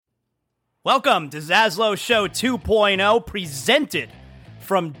Welcome to Zaslow Show 2.0, presented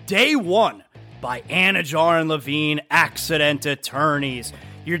from day one by Anajar and Levine Accident Attorneys.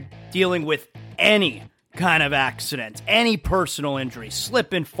 You're dealing with any kind of accident, any personal injury,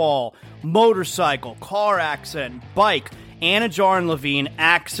 slip and fall, motorcycle, car accident, bike. Anajar and Levine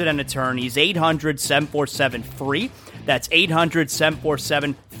Accident Attorneys, 800-747-FREE. That's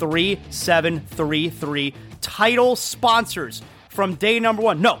 800-747-3733. Title sponsors from day number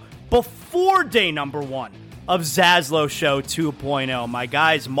one. No, before day number one of Zaslow Show 2.0. My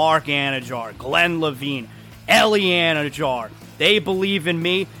guys, Mark Anajar, Glenn Levine, Ellie Anajar. They believe in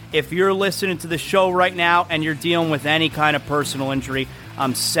me. If you're listening to the show right now and you're dealing with any kind of personal injury,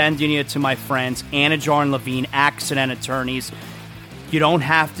 I'm sending you to my friends, Anajar and Levine Accident Attorneys. You don't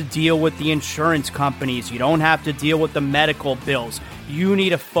have to deal with the insurance companies. You don't have to deal with the medical bills. You need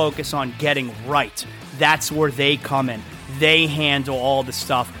to focus on getting right. That's where they come in. They handle all the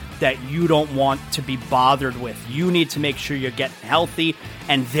stuff that you don't want to be bothered with. You need to make sure you're getting healthy,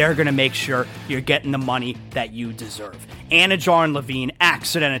 and they're going to make sure you're getting the money that you deserve. Anajar and Levine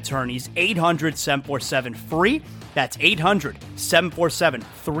Accident Attorneys, 800-747-FREE. That's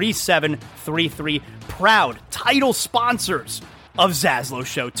 800-747-3733. Proud title sponsors of Zaslow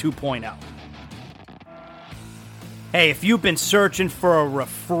Show 2.0. Hey, if you've been searching for a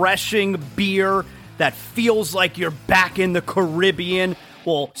refreshing beer that feels like you're back in the Caribbean,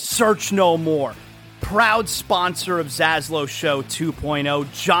 well, search no more. Proud sponsor of Zaslow Show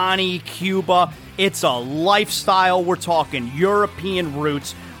 2.0, Johnny Cuba. It's a lifestyle. We're talking European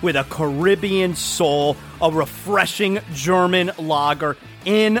roots with a Caribbean soul, a refreshing German lager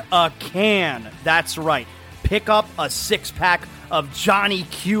in a can. That's right. Pick up a six-pack of Johnny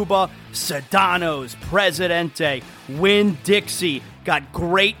Cuba, Sedanos, Presidente, Winn-Dixie. Got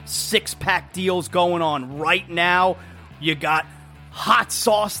great six-pack deals going on right now. You got hot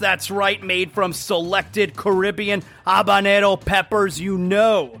sauce, that's right, made from selected Caribbean habanero peppers. You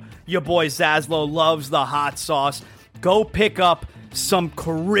know your boy Zaslow loves the hot sauce. Go pick up some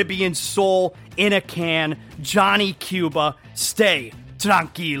Caribbean soul in a can. Johnny Cuba, stay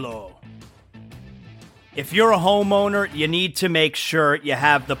tranquilo. If you're a homeowner, you need to make sure you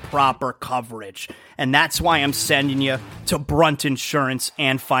have the proper coverage. And that's why I'm sending you to Brunt Insurance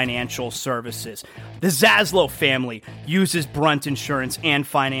and Financial Services. The Zaslow family uses Brunt Insurance and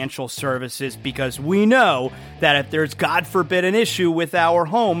Financial Services because we know that if there's, God forbid, an issue with our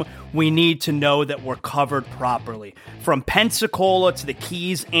home, we need to know that we're covered properly. From Pensacola to the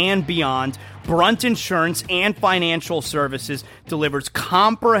Keys and beyond, Brunt Insurance and Financial Services delivers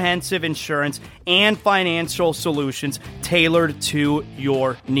comprehensive insurance and financial solutions tailored to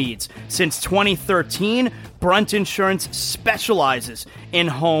your needs. Since 2013, Brunt Insurance specializes in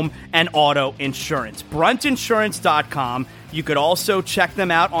home and auto insurance. BruntInsurance.com. You could also check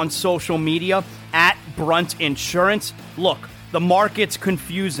them out on social media at Brunt Insurance. Look, the market's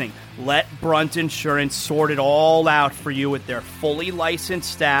confusing. Let Brunt Insurance sort it all out for you with their fully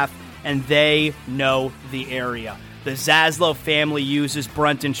licensed staff, and they know the area. The Zaslow family uses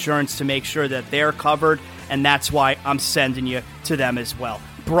Brunt Insurance to make sure that they're covered, and that's why I'm sending you to them as well.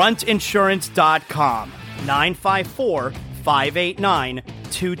 BruntInsurance.com,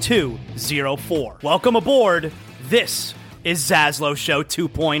 954-589-2204. Welcome aboard. This is Zaslow Show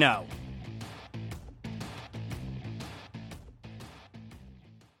 2.0.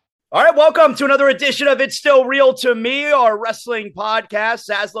 All right, welcome to another edition of It's Still Real to Me, our wrestling podcast,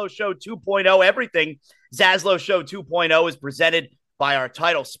 Zaslow Show 2.0. Everything Zaslow Show 2.0 is presented by our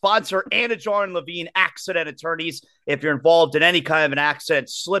title sponsor, Anajar and Levine Accident Attorneys. If you're involved in any kind of an accident,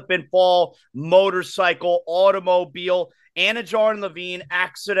 slip and fall, motorcycle, automobile, Anajar and Levine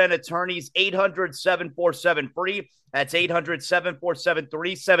Accident Attorneys, 800-747-FREE. That's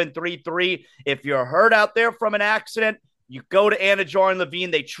 800-747-3733. If you're hurt out there from an accident, you go to Anajar and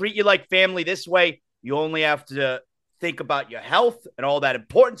Levine. They treat you like family. This way, you only have to think about your health and all that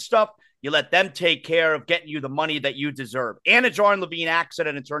important stuff. You let them take care of getting you the money that you deserve. Anajar and Levine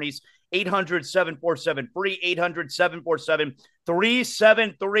Accident Attorneys, 800-747-FREE,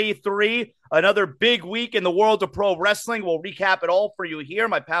 800-747-3733. Another big week in the world of pro wrestling. We'll recap it all for you here.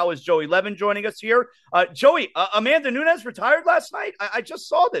 My pal is Joey Levin joining us here. Joey, Amanda Nunes retired last night. I just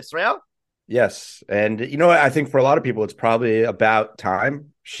saw this, right? Yes. And you know what? I think for a lot of people, it's probably about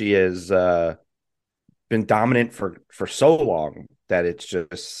time. She has been dominant for so long that it's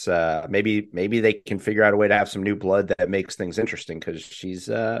just maybe they can figure out a way to have some new blood that makes things interesting, because she's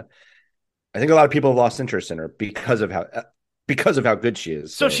I think a lot of people have lost interest in her because of how good she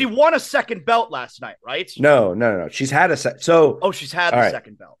is. So she won a second belt last night, right? No. She's had a she's had the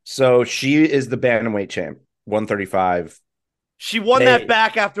second belt. So she is the bantamweight champ, 135. She won that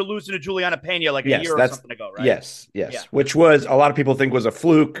back after losing to Juliana Pena like a year or something ago, right? Yes. Yeah. Which was a lot of people think was a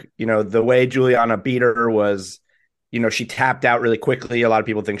fluke. The way Juliana beat her was, she tapped out really quickly. A lot of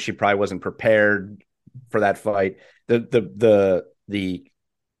people think she probably wasn't prepared for that fight. The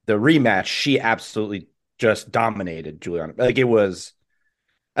rematch, she absolutely just dominated Juliana. Like it was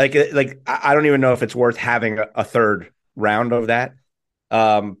like I don't even know if it's worth having a third round of that.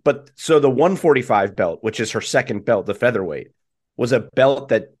 But so the 145 belt, which is her second belt, the featherweight, was a belt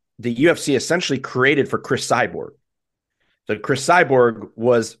that the UFC essentially created for Chris Cyborg. So Chris Cyborg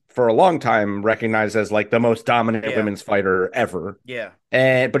was for a long time recognized as like the most dominant women's fighter ever. Yeah.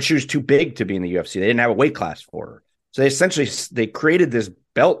 But she was too big to be in the UFC. They didn't have a weight class for her. So they created this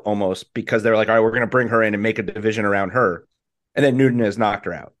belt almost because they're like, all right, we're going to bring her in and make a division around her. And then Nunez knocked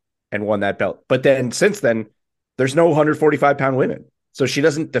her out and won that belt. But then since then, there's no 145-pound women. So she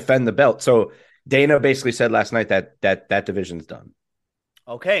doesn't defend the belt. So Dana basically said last night that division's done.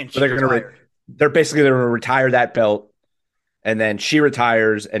 Okay. And so they're going to retire that belt, and then she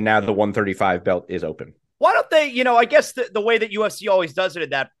retires, and now the 135 belt is open. Why don't they, I guess the way that UFC always does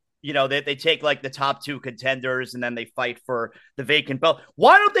it, that, they take like the top two contenders and then they fight for the vacant belt.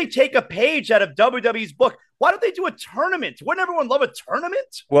 Why don't they take a page out of WWE's book? Why don't they do a tournament? Wouldn't everyone love a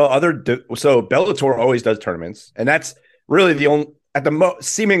tournament? Well, so Bellator always does tournaments, and that's really the only,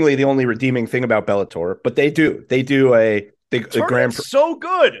 seemingly the only redeeming thing about Bellator, but they do a Grand Prix. So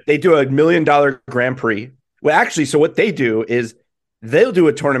good. They do $1 million Grand Prix. Well, actually, so what they do is they'll do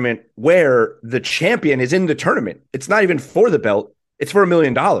a tournament where the champion is in the tournament. It's not even for the belt. It's for $1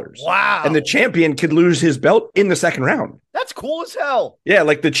 million. Wow. And the champion could lose his belt in the second round. That's cool as hell. Yeah,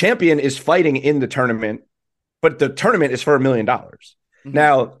 like the champion is fighting in the tournament, but the tournament is for $1 million. Mm-hmm.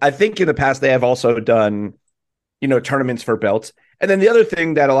 Now, I think in the past they have also done, tournaments for belts. And then the other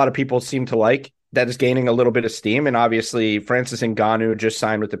thing that a lot of people seem to like that is gaining a little bit of steam, and obviously Francis Ngannou just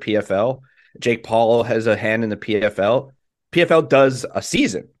signed with the PFL. Jake Paul has a hand in the PFL. PFL does a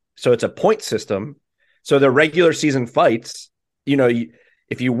season, so it's a point system. So the regular season fights,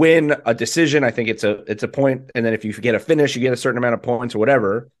 if you win a decision, I think it's a point, and then if you get a finish, you get a certain amount of points or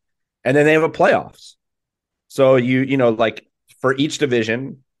whatever, and then they have a playoffs. So like for each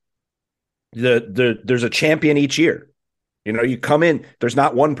division, there's a champion each year. You come in, there's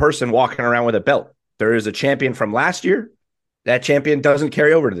not one person walking around with a belt. There is a champion from last year. That champion doesn't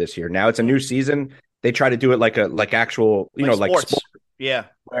carry over to this year. Now it's a new season. They try to do it like actual, like sport. Yeah.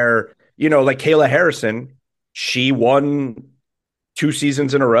 Where, like Kayla Harrison, she won 2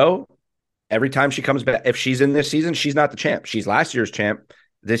 seasons in a row. Every time she comes back, if she's in this season, she's not the champ. She's last year's champ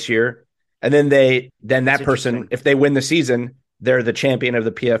this year. And then that person, if they win the season, they're the champion of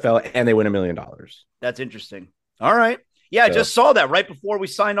the PFL and they win $1 million. That's interesting. All right. Yeah, I just saw that right before we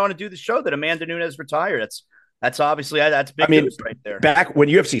signed on to do the show that Amanda Nunes retired. That's obviously that's big news right there. Back when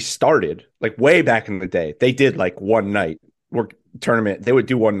UFC started, like way back in the day, they did like one night tournament. They would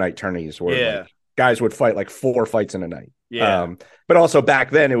do one night tourneys where like, guys would fight like 4 fights in a night. Yeah. But also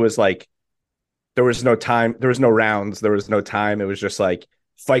back then it was like there was no time, there was no rounds, there was no time. It was just like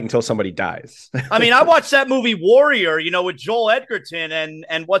fight until somebody dies. I mean, I watched that movie Warrior, with Joel Edgerton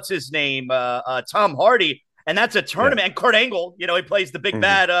and what's his name, Tom Hardy. And that's a tournament. Yeah. And Kurt Angle, he plays the big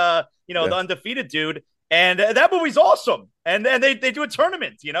bad, the undefeated dude. And that movie's awesome. And then they do a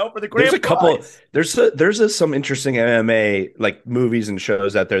tournament, for the grand prize. There's some interesting MMA like movies and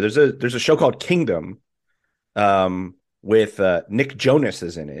shows out there. There's a show called Kingdom, with Nick Jonas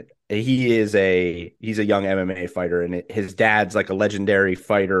is in it. He's a young MMA fighter, and his dad's like a legendary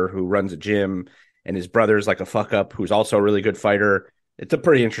fighter who runs a gym, and his brother's like a fuck up who's also a really good fighter. It's a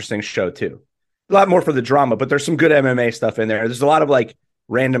pretty interesting show too. A lot more for the drama, but there's some good MMA stuff in there. There's a lot of like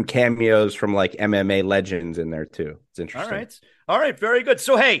random cameos from like MMA legends in there too. It's interesting. All right. Very good.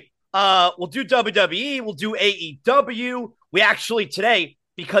 So, hey, we'll do WWE. We'll do AEW. We actually today,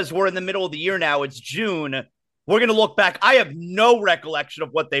 because we're in the middle of the year now, it's June. We're going to look back. I have no recollection of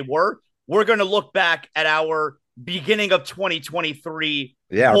what they were. We're going to look back at our beginning of 2023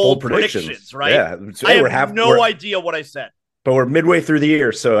 bold predictions, right? Yeah. So I have no idea what I said. But we're midway through the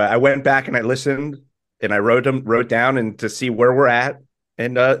year, so I went back and I listened and I wrote down and to see where we're at.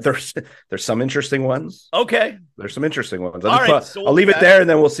 And there's some interesting ones. Okay, there's some interesting ones. I'll leave it there, and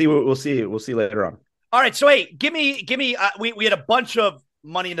then we'll see later on. All right. So hey, give me. We had a bunch of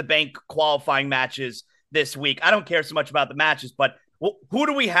Money in the Bank qualifying matches this week. I don't care so much about the matches, but who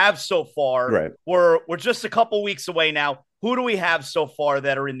do we have so far? Right. We're just a couple weeks away now. Who do we have so far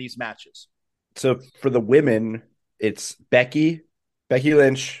that are in these matches? So for the women, it's Becky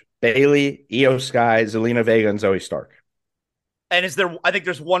Lynch, Bayley, Io Sky, Zelina Vega, and Zoe Stark. And I think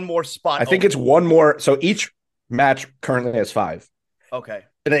there's one more spot. I think it's one more. So Match currently has 5. Okay.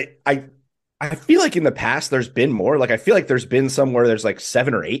 And I feel like in the past there's been more. Like I feel like there's been some where there's like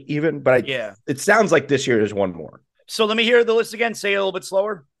 7 or 8 even, but Yeah. it sounds like this year there's one more. So let me hear the list again. Say it a little bit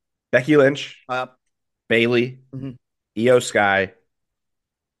slower. Becky Lynch, Uh, Bailey, mhm. Io Sky,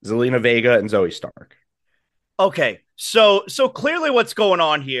 Zelina Vega, and Zoe Stark. Okay. So clearly what's going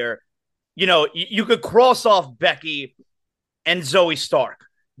on here, you could cross off Becky and Zoe Stark.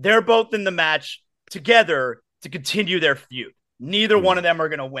 They're both in the match together to continue their feud. Neither one of them are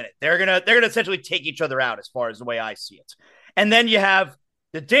going to win it. They're gonna essentially take each other out as far as the way I see it. And then you have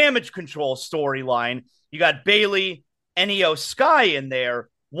the Damage Control storyline. You got Bailey and Io Sky in there.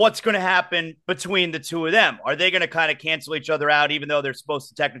 What's going to happen between the two of them? Are they going to kind of cancel each other out, even though they're supposed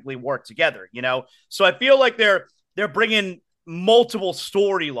to technically work together? So I feel like they're bringing multiple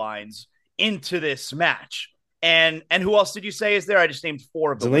storylines into this match. And who else did you say is there? I just named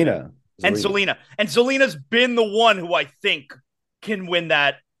 4 of them. Zelina. And Zelina. And Zelina's been the one who I think can win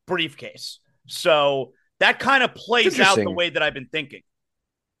that briefcase. So that kind of plays out the way that I've been thinking.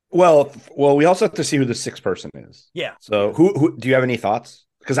 Well, we also have to see who the 6th person is. Yeah. So who do you have any thoughts?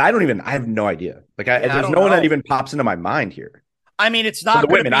 Because I have no idea. Like there's no one that even pops into my mind here. I mean, it's not for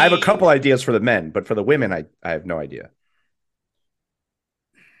the women. I have a couple ideas for the men, but for the women, I have no idea.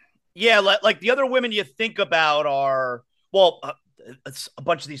 Yeah, like the other women you think about are, well, a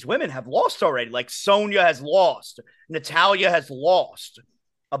bunch of these women have lost already. Like Sonya has lost, Natalya has lost.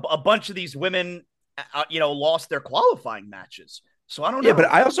 A bunch of these women, lost their qualifying matches. So I don't know. Yeah, but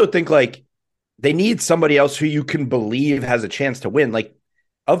I also think like they need somebody else who you can believe has a chance to win. Like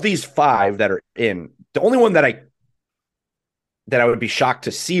of these 5 that are in, the only one that I would be shocked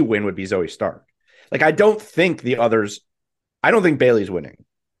to see win would be Zoe Stark. Like I don't think Bailey's winning.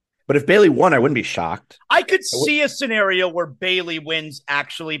 But if Bailey won, I wouldn't be shocked. I could see a scenario where Bailey wins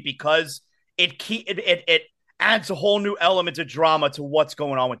actually because it adds a whole new element of drama to what's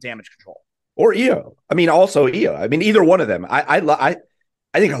going on with Damage Control. Or Io. I mean, also Io. I mean, either one of them. I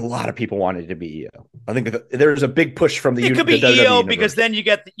think a lot of people wanted to be Io. I think there's a big push from the. It could be WWE Io because then you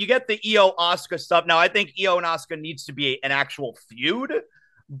get the Io Asuka stuff. Now I think Io and Asuka needs to be an actual feud,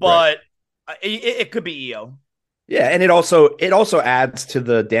 but it could be Io. Yeah, and it also adds to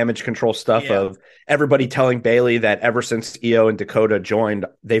the Damage Control stuff of everybody telling Bailey that ever since Io and Dakota joined,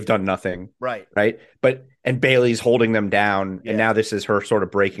 they've done nothing. Right. And Bailey's holding them down, and now this is her sort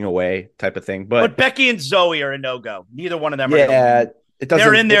of breaking away type of thing. But Becky and Zoe are a no-go. Neither one of them are it doesn't.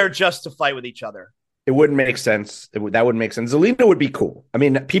 They're in there just to fight with each other. It wouldn't make sense. That wouldn't make sense. Zelina would be cool. I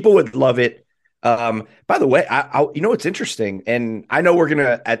mean, people would love it. By the way, it's interesting, and I know we're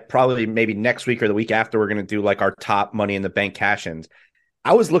gonna at probably maybe next week or the week after we're gonna do like our top Money in the Bank cash-ins.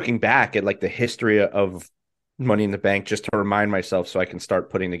 I was looking back at like the history of Money in the Bank just to remind myself so I can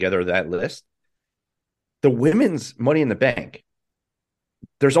start putting together that list. The women's Money in the Bank,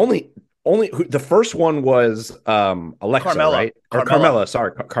 there's only the first one was Alexa, Carmella. right? Or Carmella,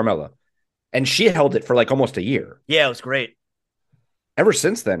 sorry, Carmella, and she held it for like almost a year. Yeah, it was great. Ever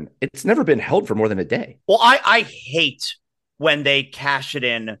since then, it's never been held for more than a day. Well, I hate when they cash it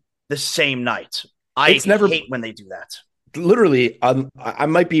in the same night. I hate when they do that. Literally, I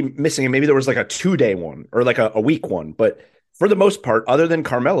might be missing it. Maybe there was like a 2-day one or like a week one. But for the most part, other than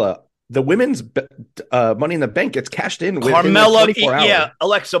Carmella, the women's Money in the Bank gets cashed in within Carmella, like 24 hours. Yeah,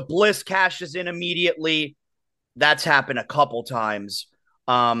 Alexa Bliss cashes in immediately. That's happened a couple times.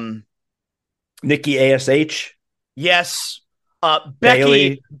 Nikki ASH. Yes.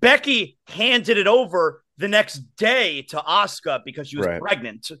 Bailey. Becky handed it over the next day to Asuka because she was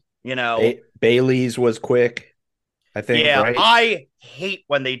pregnant. Bailey's was quick, I think. Yeah, right? I hate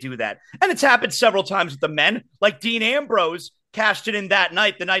when they do that, and it's happened several times with the men. Like Dean Ambrose cashed it in that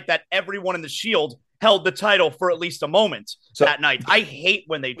night, the night that everyone in the Shield held the title for at least a moment that night. I hate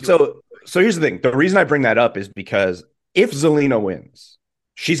when they do it. So here's the thing: the reason I bring that up is because if Zelina wins,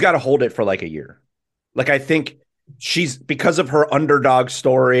 she's got to hold it for like a year. Like I think. She's because of her underdog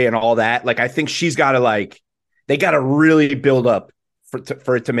story and all that. Like, I think she's got to they got to really build up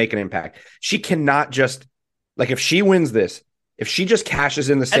for it to make an impact. She cannot just if she wins this, if she just cashes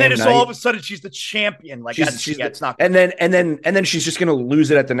in the same and then night, all of a sudden she's the champion. Like it's not. And then she's just going to lose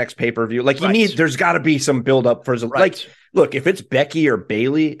it at the next pay-per-view. Like there's got to be some build up for look, if it's Becky or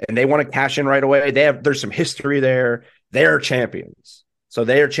Bailey and they want to cash in right away, there's some history there. They're champions. So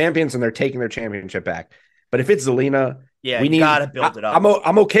they are champions and they're taking their championship back. But if it's Zelina, we got to build it up.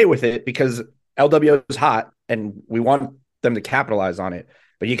 I'm okay with it because LWO is hot and we want them to capitalize on it.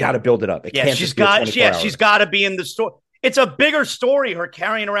 But you got to build it up. She's got to be in the story. It's a bigger story. Her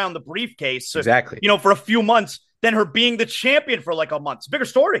carrying around the briefcase, exactly. For a few months than her being the champion for like a month. It's a bigger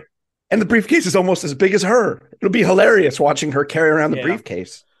story. And the briefcase is almost as big as her. It'll be hilarious watching her carry around the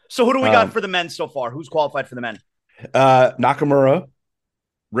briefcase. So who do we got for the men so far? Who's qualified for the men? Nakamura,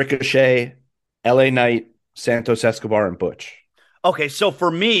 Ricochet, LA Knight, Santos Escobar, and Butch. Okay, so for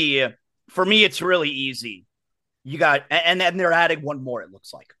me, it's really easy. You got, and then they're adding one more, it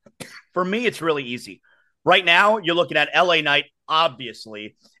looks like. For me, it's really easy. Right now, you're looking at LA Knight,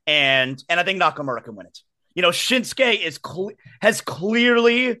 obviously, and I think Nakamura can win it. Shinsuke has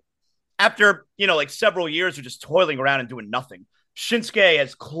clearly, after, several years of just toiling around and doing nothing, Shinsuke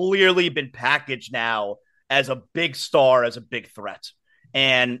has clearly been packaged now as a big star, as a big threat.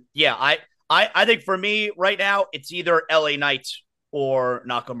 And yeah, I think for me right now, it's either LA Knight or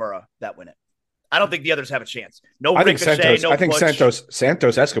Nakamura that win it. I don't think the others have a chance. No Ricochet, no Butch.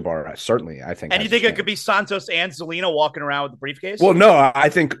 Santos Escobar, certainly, I think. And you think it could be Santos and Zelina walking around with the briefcase? Well, no, I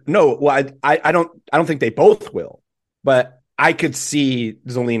think no. Well, I don't think they both will, but I could see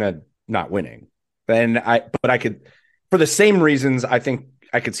Zelina not winning. But I could, for the same reasons, I think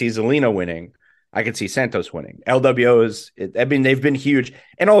I could see Zelina winning. I could see Santos winning. LWOs, they've been huge,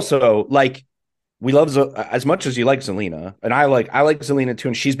 and also we love as much as you like Zelina, and I like Zelina too,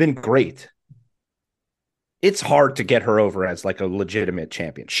 and she's been great. It's hard to get her over as a legitimate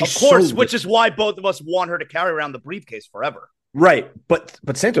champion. Of course, which is why both of us want her to carry around the briefcase forever. Right. But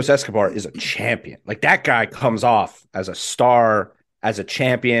Santos Escobar is a champion. That guy comes off as a star, as a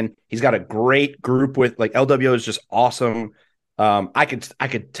champion. He's got a great group with LWO is just awesome. I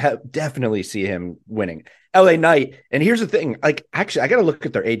could definitely see him winning. LA Knight, and here's the thing, actually I got to look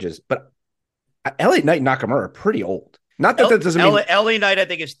at their ages, but LA Knight and Nakamura are pretty old. Not that doesn't mean LA Knight, I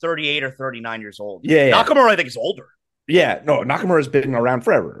think, is 38 or 39 years old. Yeah. Nakamura, I think, is older. Yeah, no, Nakamura's been around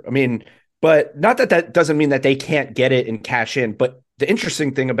forever. I mean, but not that doesn't mean that they can't get it and cash in. But the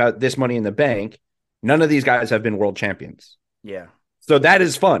interesting thing about this Money in the Bank, none of these guys have been world champions. Yeah. So that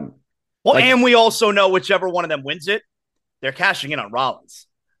is fun. Well, and we also know whichever one of them wins it, they're cashing in on Rollins.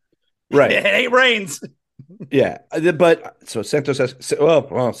 Right. It ain't Reigns. Yeah. But so Santos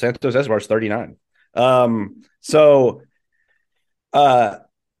Escobar is 39. I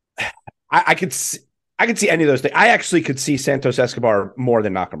could see any of those things. I actually could see Santos Escobar more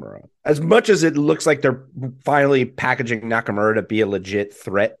than Nakamura. As much as it looks like they're finally packaging Nakamura to be a legit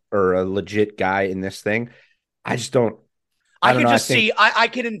threat or a legit guy in this thing, I just don't. I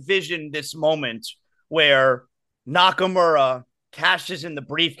can envision this moment where Nakamura cashes in the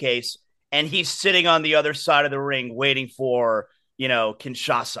briefcase and he's sitting on the other side of the ring waiting for,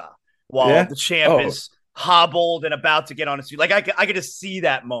 Kinshasa while the champ is hobbled and about to get on his feet. I could just see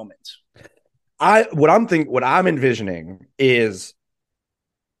that moment. What I'm envisioning is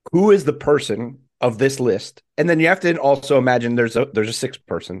who is the person of this list, and then you have to also imagine there's a sixth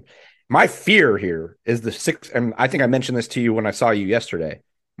person. My fear here is the sixth, and I think I mentioned this to you when I saw you yesterday.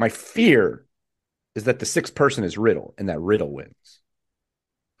 My fear is that the sixth person is Riddle, and that Riddle wins.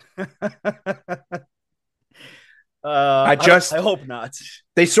 I hope not.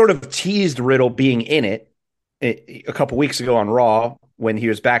 They sort of teased Riddle being in it a couple weeks ago on Raw when he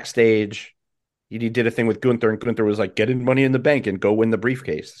was backstage. He did a thing with Gunther, and Gunther was like, "Get in Money in the Bank and go win the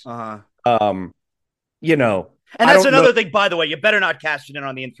briefcase." And that's another thing, by the way. You better not cash it in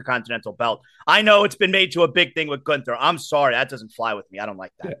on the Intercontinental belt. I know it's been made to a big thing with Gunther. I'm sorry, that doesn't fly with me. I don't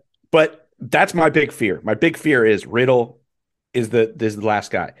like that. Yeah. But that's my big fear. My big fear is Riddle is the last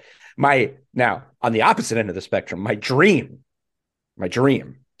guy. Now on the opposite end of the spectrum, my dream.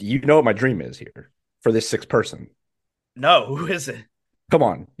 Do you know what my dream is here for this sixth person? No, who is it? Come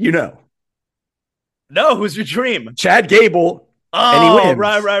on, No, who's your dream? Chad Gable. Oh, and he wins.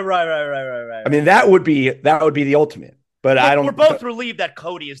 Right. I mean, that would be the ultimate. But I don't. We're both relieved that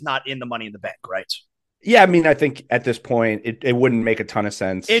Cody is not in the Money in the Bank, right? Yeah, I mean, I think at this point it wouldn't make a ton of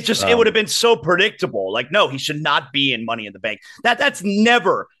sense. It would have been so predictable. No, he should not be in Money in the Bank. That's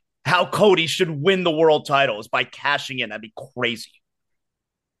never how Cody should win the world title, is by cashing in. That'd be crazy.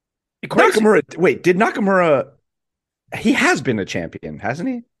 Nakamura. Wait, did Nakamura? He has been a champion, hasn't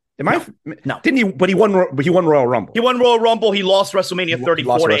he? No. Didn't he? But he won Royal Rumble. He won Royal Rumble. He lost WrestleMania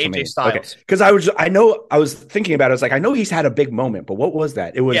 34 to AJ Styles. Because I was thinking about it. I was like, I know he's had a big moment, but what was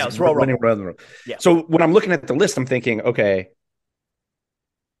that? It was Royal winning Rumble. Royal Rumble. Yeah. So when I'm looking at the list, I'm thinking, okay,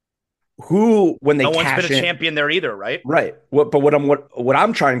 who when they no cash one's been a champion there either, right? Right. But what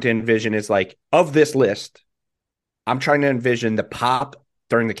I'm trying to envision is of this list, I'm trying to envision the pop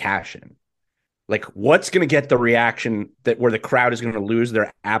during the cash in. What's going to get the reaction where the crowd is going to lose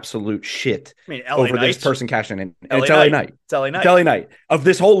their absolute shit over this person cashing in? It's LA Knight. It's LA Knight. It's LA Knight. Of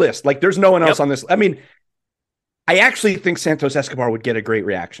this whole list. There's no one else on this. I mean, I actually think Santos Escobar would get a great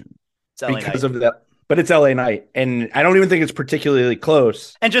reaction because of that. but it's LA Knight, and I don't even think it's particularly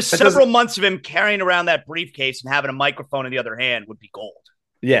close. And just several months of him carrying around that briefcase and having a microphone in the other hand would be gold.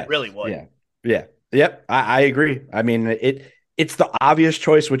 Yeah, it really would. Yep. I agree. I mean, it's the obvious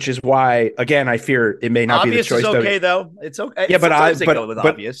choice, which is why, again, I fear it may not obvious be the choice. Is okay, though. It's okay. Yeah, sometimes they go with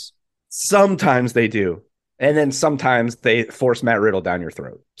obvious. Sometimes they do, and then sometimes they force Matt Riddle down your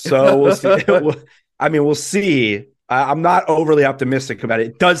throat. So we'll see. We'll see. I'm not overly optimistic about it.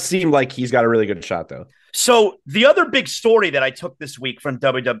 It does seem like he's got a really good shot, though. So the other big story that I took this week from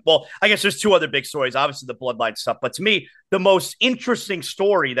WWE, well, I guess there's two other big stories, obviously the Bloodline stuff, but to me, the most interesting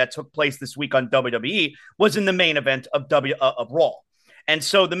story that took place this week on WWE was in the main event of Raw. And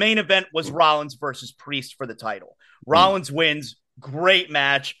so the main event was Rollins versus Priest for the title. Rollins wins, great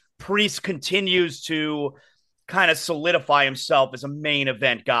match. Priest continues to kind of solidify himself as a main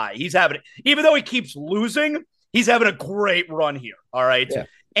event guy. He's having, even though he keeps losing, he's having a great run here. All right. Yeah.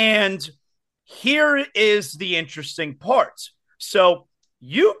 And here is the interesting part. So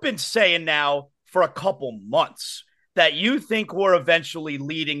you've been saying now for a couple months that you think we're eventually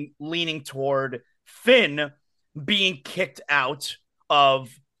leaning toward Finn being kicked out of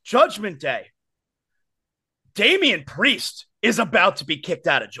Judgment Day. Damien Priest is about to be kicked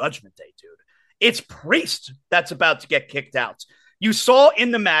out of Judgment Day, dude. It's Priest that's about to get kicked out. You saw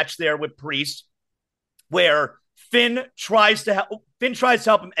in the match there with Priest where Finn tries to help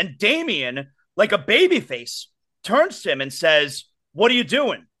him, and Damien, like a babyface, turns to him and says, "What are you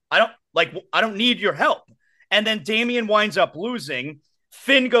doing? I don't need your help." And then Damien winds up losing.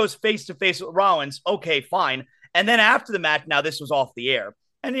 Finn goes face to face with Rollins. Okay, fine. And then after the match, now this was off the air,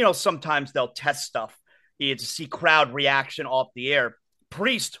 and sometimes they'll test stuff to see crowd reaction off the air.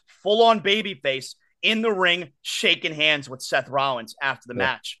 Priest, full on babyface, in the ring, shaking hands with Seth Rollins after the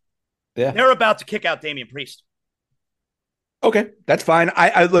match. Yeah, they're about to kick out Damien Priest. Okay, that's fine.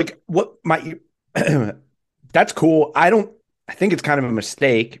 I like what my that's cool. I think it's kind of a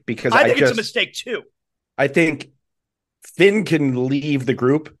mistake because I think it's a mistake too. I think Finn can leave the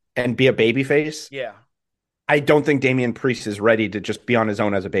group and be a babyface. Yeah. I don't think Damien Priest is ready to just be on his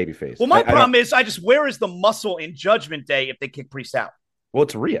own as a babyface. Well, my problem is where is the muscle in Judgment Day if they kick Priest out? Well,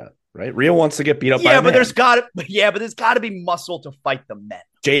 it's Rhea, right? Rhea wants to get beat up by a man. There's got to be muscle to fight the men.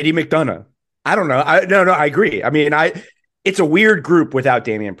 JD McDonough. I don't know. I agree. I mean, it's a weird group without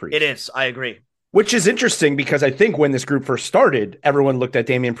Damien Priest. It is. I agree. Which is interesting because I think when this group first started, everyone looked at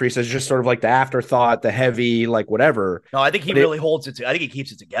Damien Priest as just sort of like the afterthought, the heavy, like whatever. No, I think he really holds it. I think he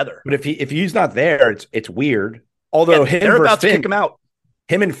keeps it together. But if he's not there, it's weird. Although they're about to kick him out.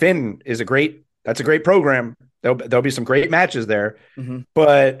 Him and Finn is a great program. There'll be some great matches there. Mm-hmm.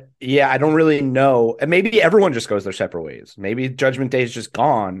 But yeah, I don't really know. And maybe everyone just goes their separate ways. Maybe Judgment Day is just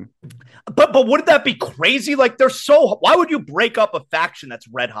gone. But wouldn't that be crazy? Like why would you break up a faction that's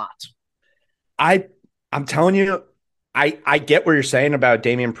red hot? I'm telling you, I get what you're saying about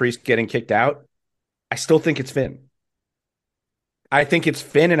Damien Priest getting kicked out. I still think it's Finn. I think it's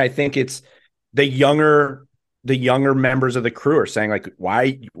Finn, and I think it's the younger members of the crew are saying, like,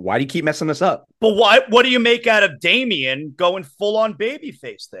 why do you keep messing this up? But what do you make out of Damien going full on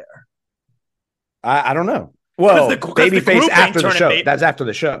babyface there? I don't know. Well, babyface after the show. That's after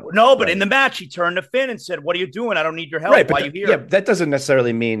the show. No, but in the match, he turned to Finn and said, "What are you doing? I don't need your help. Right, why are you here?" Yeah, that doesn't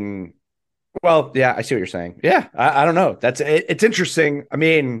necessarily mean. Well, yeah, I see what you're saying. Yeah, I don't know. It's interesting. I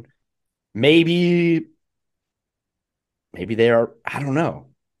mean, maybe they are. I don't know.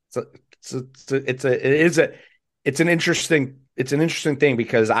 It's an interesting thing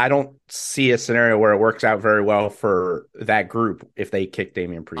because I don't see a scenario where it works out very well for that group if they kick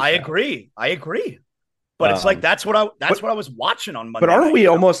Damien Priest. I agree. But it's like that's what I was watching on Monday. But aren't we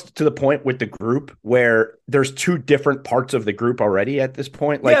almost to the point with the group where there's two different parts of the group already at this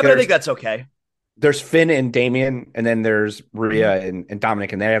point? Like, yeah, but I think that's okay. There's Finn and Damien, and then there's Rhea and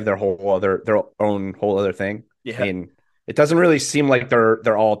Dominic, and they have their own whole other thing. Yeah. I mean, it doesn't really seem like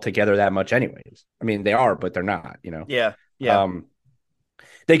they're all together that much, anyways. I mean, they are, but they're not. Yeah.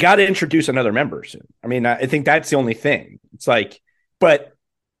 They got to introduce another member soon. I mean, I think that's the only thing. It's like, but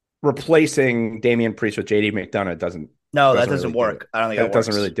replacing Damien Priest with JD McDonough doesn't really work. I don't think that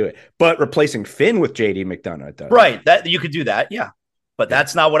doesn't really do it. But replacing Finn with JD McDonough does. Right. That you could do that. Yeah. But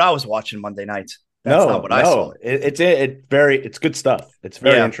that's not what I was watching Monday night. That's not what I saw. It's good stuff. It's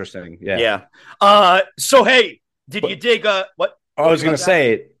very interesting. Yeah. Yeah. So hey, did you dig what? I was going to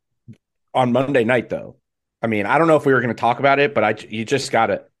say on Monday night though. I mean, I don't know if we were going to talk about it, but you just got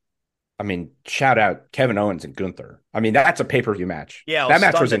to. I mean, shout out Kevin Owens and Gunther. I mean, that's a pay-per-view match. Yeah, that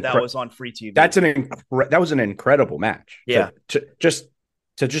match was that was on free TV. That was an incredible match. Yeah, to just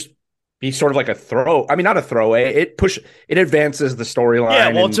be sort of like a throw. I mean, not a throwaway. It advances the storyline. Yeah,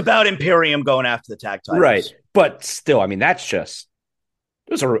 well, it's about Imperium going after the tag titles. Right. But still, I mean, that's just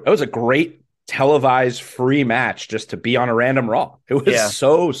it was a great televised free match just to be on a random Raw. It was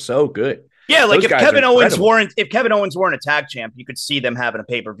so good. Yeah, like if Kevin Owens weren't a tag champ, you could see them having a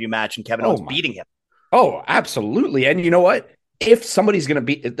pay-per-view match and Kevin Owens beating him. Oh, absolutely. And you know what? If somebody's going to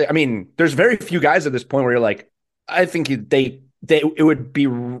be, I mean, there's very few guys at this point where you're like, I think it would be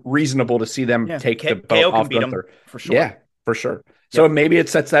reasonable to see them take the belt off Gunther. For sure. Yeah, for sure. So maybe it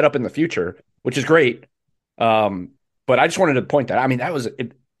sets that up in the future, which is great. But I just wanted to point that. I mean, that was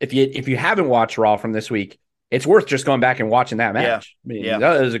if you haven't watched Raw from this week, it's worth just going back and watching that match. Yeah.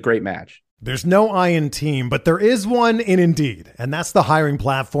 That was a great match. There's no I in team, but there is one in Indeed, and that's the hiring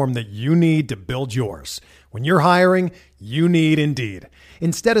platform that you need to build yours. When you're hiring, you need Indeed.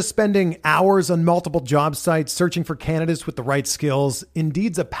 Instead of spending hours on multiple job sites searching for candidates with the right skills,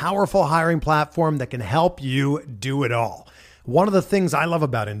 Indeed's a powerful hiring platform that can help you do it all. One of the things I love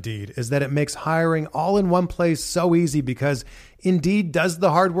about Indeed is that it makes hiring all in one place so easy because Indeed does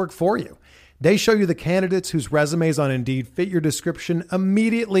the hard work for you. They show you the candidates whose resumes on Indeed fit your description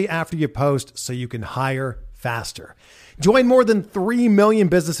immediately after you post so you can hire faster. Join more than 3 million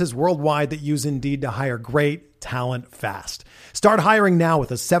businesses worldwide that use Indeed to hire great talent fast. Start hiring now with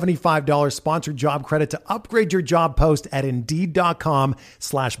a $75 sponsored job credit to upgrade your job post at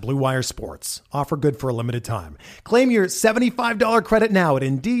Indeed.com/Blue Wire Sports. Offer good for a limited time. Claim your $75 credit now at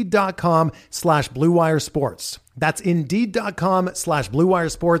Indeed.com/Blue Wire Sports. That's Indeed.com/Blue Wire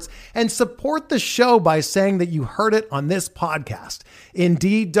Sports, and support the show by saying that you heard it on this podcast.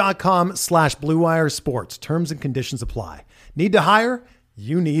 Indeed.com/Blue Wire Sports. Terms and conditions apply. Need to hire?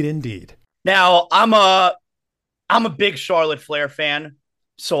 You need Indeed. Now, I'm a big Charlotte Flair fan,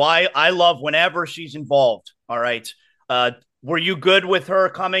 so I love whenever she's involved. All right. Were you good with her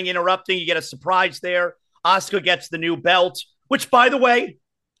coming, interrupting? You get a surprise there. Asuka gets the new belt, which, by the way,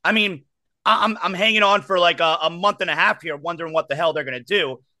 I mean, I'm hanging on for like a month and a half here, wondering what the hell they're going to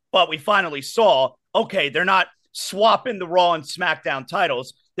do. But we finally saw, okay, they're not swapping the Raw and SmackDown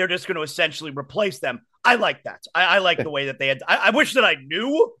titles. They're just going to essentially replace them. I like that. I like the way that they had. I wish that I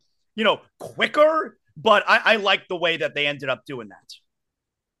knew, quicker, but I like the way that they ended up doing that.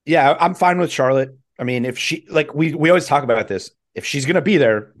 Yeah, I'm fine with Charlotte. I mean, if she, like we always talk about this, if she's going to be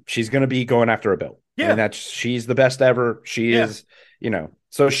there, she's going to be going after a belt. Yeah. I mean, she's the best ever. She is,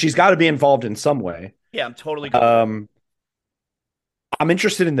 so she's got to be involved in some way. Yeah, I'm totally good. I'm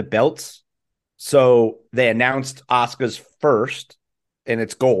interested in the belts. So they announced Asuka's first, and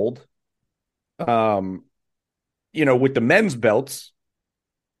it's gold. With the men's belts,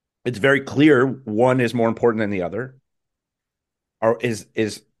 it's very clear one is more important than the other. Are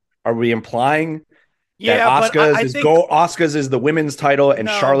we implying that Asuka's is the women's title and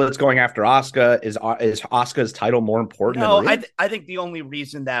Charlotte's going after Asuka? Is Asuka's title more important? No, I think the only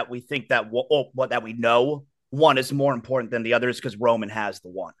reason that we think that that we know one is more important than the other is because Roman has the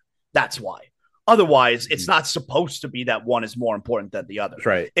one. That's why. Otherwise, it's not supposed to be that one is more important than the other.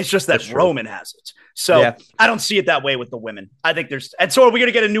 Right. It's just that Roman has it. So I don't see it that way with the women. I think and so are we going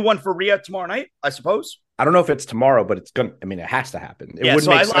to get a new one for Rhea tomorrow night, I suppose? I don't know if it's tomorrow, but it has to happen. It wouldn't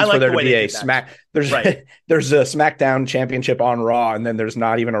make sense for there to be a there's a SmackDown championship on Raw, and then there's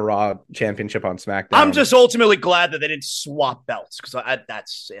not even a Raw championship on SmackDown. I'm just ultimately glad that they didn't swap belts because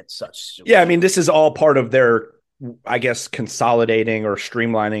it's such. Yeah, I mean, this is all part of their, I guess, consolidating or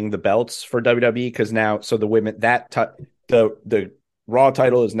streamlining the belts for WWE because now, so the women the Raw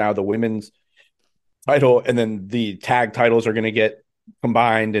title is now the women's title, and then the tag titles are going to get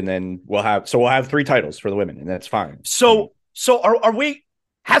combined, and then we'll have 3 titles for the women, and that's fine. So are we?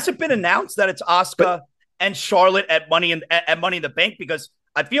 Has it been announced that it's Asuka and Charlotte at Money in the Bank? Because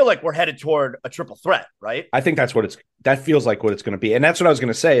I feel like we're headed toward a triple threat, right? I think that feels like what it's going to be, and that's what I was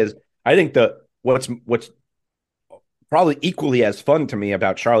going to say. Is I think what's probably equally as fun to me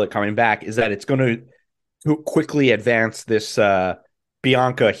about Charlotte coming back is that it's going to quickly advance this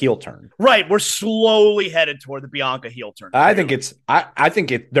Bianca heel turn. Right. We're slowly headed toward the Bianca heel turn. I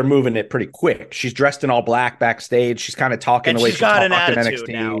think they're moving it pretty quick. She's dressed in all black backstage. She's kind of talking the way she's got an attitude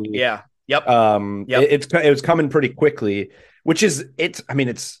in NXT. Now. Yeah. Yep. It was coming pretty quickly, which is it's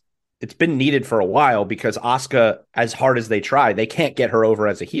been needed for a while because Asuka, as hard as they try, they can't get her over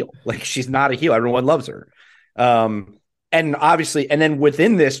as a heel. Like, she's not a heel. Everyone loves her. And obviously, and then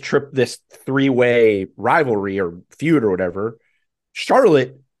within this 3-way rivalry or feud or whatever,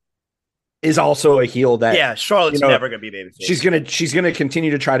 Charlotte is also a heel that Charlotte's never going to be a babyface. She's gonna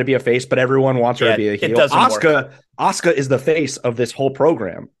continue to try to be a face, but everyone wants her to be a heel. Asuka is the face of this whole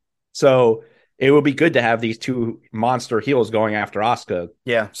program, so it would be good to have these 2 monster heels going after Asuka.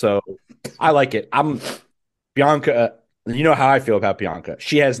 Yeah. So I like it. Bianca. You know how I feel about Bianca.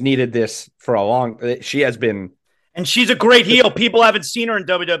 She has needed this for a long. She has been, and she's a great heel. People haven't seen her in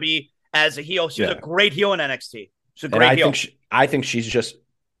WWE as a heel. She was a great heel in NXT. She's a and great heel. I think she's just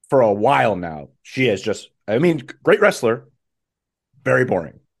for a while now. She is just. I mean, great wrestler. Very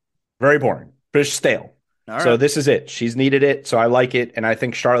boring, but it's stale. So this is it. She's needed it. So I like it, and I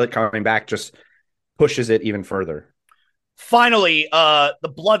think Charlotte coming back just pushes it even further. Finally, the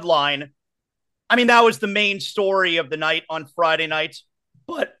Bloodline. I mean, that was the main story of the night on Friday night,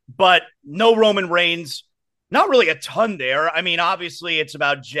 but no Roman Reigns. Not really a ton there. I mean, obviously, it's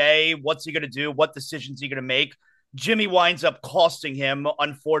about Jay. What's he going to do? What decisions he going to make? Jimmy winds up costing him,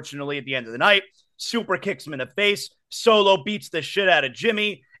 unfortunately, at the end of the night. Super kicks him in the face. Solo beats the shit out of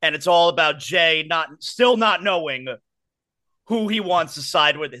Jimmy, and it's all about Jay still not knowing who he wants to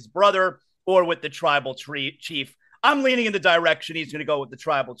side with, his brother or with the tribal chief. I'm leaning in the direction he's going to go with the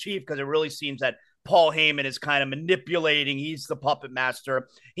tribal chief because it really seems that Paul Heyman is kind of manipulating. He's the puppet master.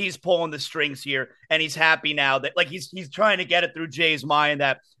 He's pulling the strings here, and he's happy now that he's trying to get it through Jay's mind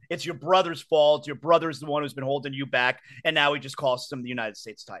that it's your brother's fault. Your brother's the one who's been holding you back, and now he just cost him the United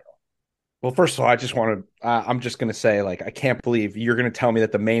States title. Well, first of all, I'm just going to say, I can't believe you're going to tell me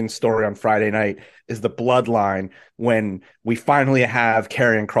that the main story on Friday night is the Bloodline when we finally have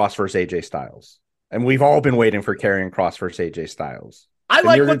Karrion Kross versus AJ Styles. And we've all been waiting for Karrion Kross versus AJ Styles. I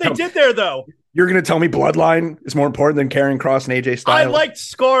like what they did there, though. You're going to tell me Bloodline is more important than Karrion Kross and AJ Styles? I liked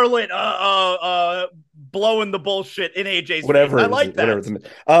Scarlett blowing the bullshit in AJ's whatever. I like that.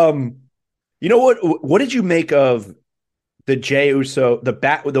 Whatever. You know what? What did you make of the Jey Uso?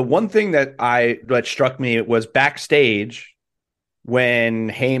 The one thing that struck me was backstage when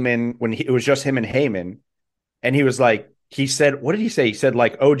it was just him and Heyman, and he was like, he said, what did he say? He said,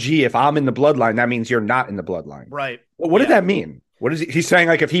 oh, gee, if I'm in the Bloodline, that means you're not in the Bloodline. Right. What did that mean? What is he's saying?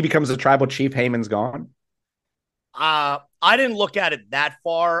 If he becomes the tribal chief, Heyman's gone? I didn't look at it that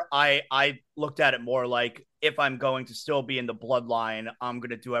far. I looked at it more like, if I'm going to still be in the Bloodline, I'm going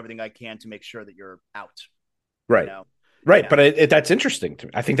to do everything I can to make sure that you're out. Right. You know? Right. But that's interesting to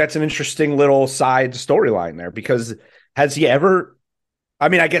me. I think that's an interesting little side storyline there, because has he ever, I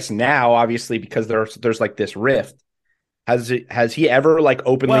mean, I guess now, obviously, because there's this rift, has he ever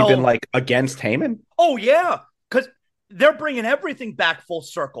openly been against Heyman? Oh yeah. Cause they're bringing everything back full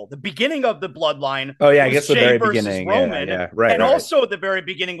circle. The beginning of the Bloodline. Oh yeah, I guess Jay the very versus beginning. Roman, yeah, right. And right. also at the very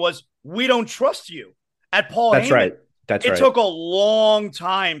beginning was, we don't trust you at Paul That's Heyman. Right. That's right. It took a long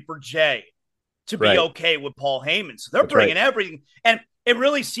time for Jay to be okay with Paul Heyman. So they're bringing everything. And it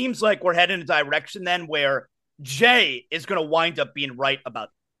really seems like we're heading in a direction then where Jay is going to wind up being right about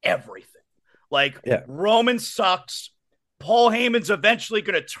everything. Roman sucks. Paul Heyman's eventually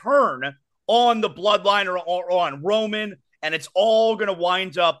going to turn on the Bloodline or on Roman, and it's all going to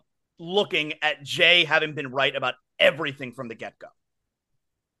wind up looking at Jay having been right about everything from the get-go.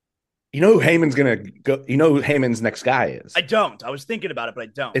 You know who Heyman's going to go? You know who Heyman's next guy is? I don't. I was thinking about it, but I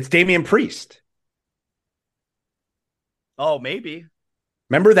don't. It's Damien Priest. Oh, maybe.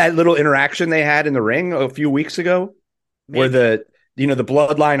 Remember that little interaction they had in the ring a few weeks ago, where the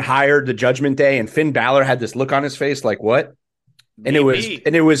Bloodline hired the Judgment Day, and Finn Balor had this look on his face, like what? Maybe.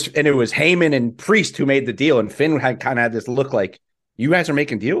 And it was Heyman and Priest who made the deal, and Finn had this look like, you guys are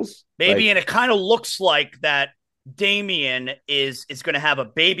making deals, maybe. And it kind of looks like that Damien is going to have a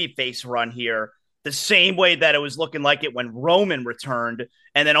babyface run here, the same way that it was looking like it when Roman returned,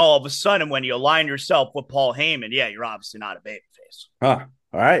 and then all of a sudden, when you align yourself with Paul Heyman, you're obviously not a babyface. Huh.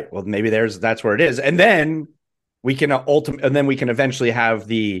 All right. Well, maybe that's where it is, and then we can eventually have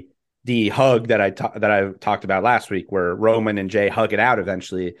the hug that I talked about last week, where Roman and Jay hug it out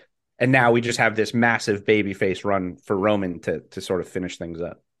eventually, and now we just have this massive babyface run for Roman to sort of finish things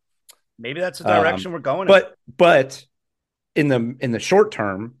up. Maybe that's the direction we're going in. But in the short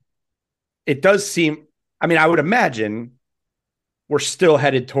term, it does seem, I mean, I would imagine we're still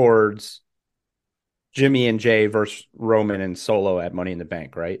headed towards Jimmy and Jay versus Roman and Solo at Money in the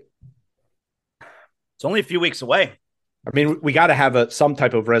Bank, right? It's only a few weeks away. I mean, we got to have some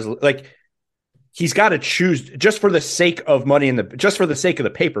type of resolution. He's got to choose just for the sake of just for the sake of the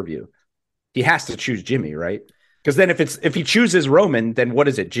pay-per-view. He has to choose Jimmy, right? Because then if he chooses Roman, then what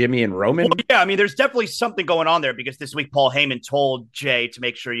is it, Jimmy and Roman? Well, yeah, I mean, there's definitely something going on there, because this week Paul Heyman told Jay to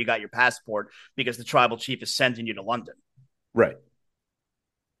make sure you got your passport because the tribal chief is sending you to London. Right.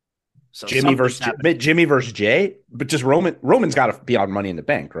 So Jimmy versus Jay, but just Roman's got to be on Money in the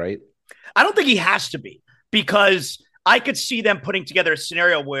Bank, right? I don't think he has to be, because I could see them putting together a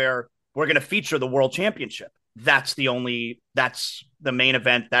scenario where we're going to feature the World Championship. That's the main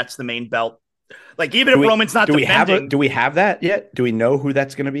event. That's the main belt. Even if Roman's not defending. Do we have that yet? Do we know who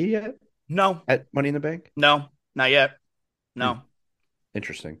that's going to be yet? No, at Money in the Bank? no, not yet. Hmm. No.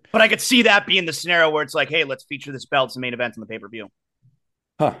 Interesting. But I could see that being the scenario where it's like, hey, let's feature this belt as the main event on the pay-per-view.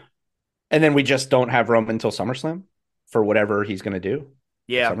 Huh. And then we just don't have Roman until SummerSlam for whatever he's going to do at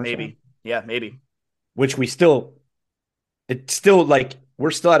Yeah, SummerSlam. maybe. Yeah, maybe. Which it's still like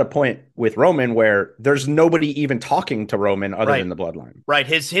we're still at a point with Roman where there's nobody even talking to Roman other than the Bloodline. Right.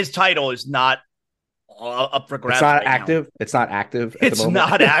 His title is not up for grabs. It's not right active. Now. It's not active. At It's the moment.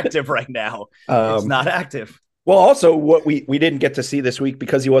 not active right now. It's not active. Well, also what we didn't get to see this week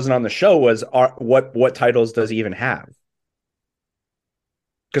because he wasn't on the show was what titles does he even have?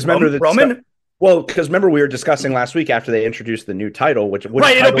 Because remember Roman. Because remember we were discussing last week after they introduced the new title, which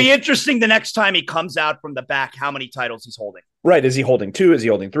right. It'll be interesting the next time he comes out from the back, how many titles he's holding. Right. Is he holding 2? Is he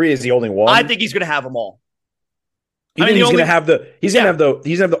holding 3? Is he holding 1? I think he's going to have them all. He's going to have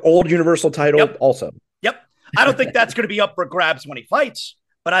the old Universal title also. Yep. I don't think that's going to be up for grabs when he fights,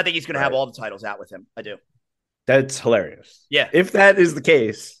 but I think he's going to have all the titles out with him. I do. That's hilarious. Yeah. If that is the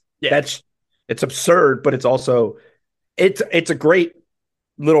case, it's absurd, but it's also it's a great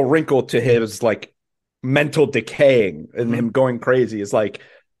little wrinkle to his like mental decaying and him going crazy. Is like,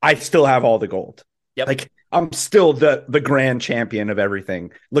 I still have all the gold. Yep. Like I'm still the grand champion of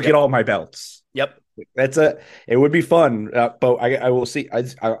everything. Look at all my belts. Yep. It would be fun, but I will see.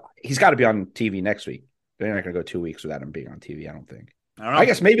 He's got to be on TV next week. They're not going to go 2 weeks without him being on TV. I don't think. I don't know. I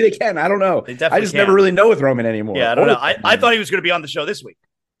guess maybe they can. I don't know. I just never really know with Roman anymore. Yeah, I don't know. I thought he was going to be on the show this week,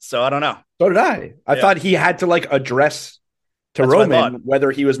 so I don't know. So did I. I thought he had to like address to Roman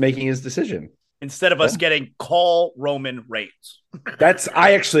whether he was making his decision instead of us getting call Roman Reigns.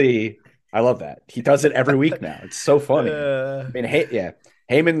 I love that. He does it every week now. It's so funny. I mean,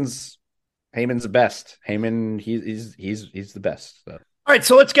 Heyman's the best. Heyman, he's the best. So. All right,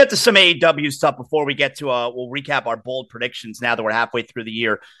 so let's get to some AEW stuff before we get to we'll recap our bold predictions now that we're halfway through the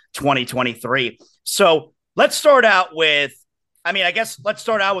year 2023. So let's start out with, let's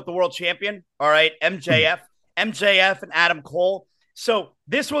start out with the world champion. All right, MJF and Adam Cole. So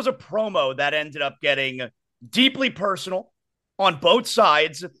this was a promo that ended up getting deeply personal on both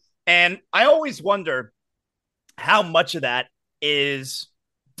sides. And I always wonder how much of that is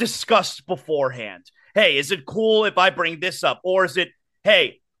discussed beforehand. Hey, is it cool if I bring this up? Or is it,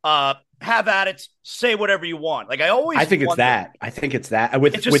 hey, have at it, say whatever you want. Like I think it's that.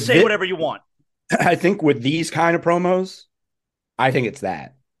 Say whatever you want. I think with these kind of promos, I think it's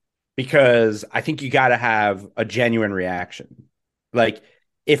that. Because I think you got to have a genuine reaction. Like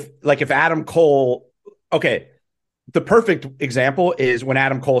if Adam Cole, okay, the perfect example is when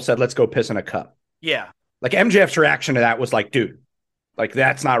Adam Cole said, "Let's go piss in a cup." Yeah. Like MJF's reaction to that was like, dude, like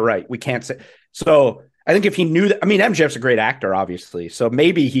that's not right. We can't say. So I think if he knew that, I mean, MJF's a great actor, obviously. So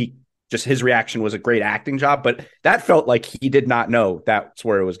maybe his reaction was a great acting job, but that felt like he did not know that's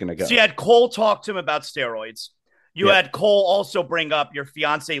where it was going to go. So you had Cole talk to him about steroids. You had Cole also bring up your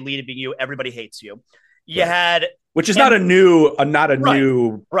fiance leaving you. Everybody hates you. You had, which is not a new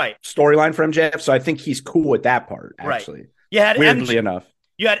storyline for MJF. So I think he's cool with that part. Actually, you had weirdly enough,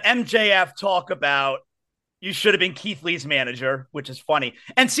 you had MJF talk about you should have been Keith Lee's manager, which is funny.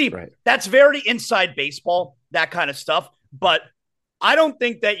 And see, that's very inside baseball, that kind of stuff. But I don't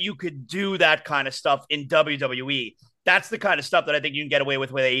think that you could do that kind of stuff in WWE. That's the kind of stuff that I think you can get away with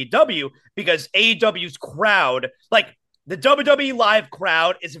AEW, because AEW's crowd, like the WWE live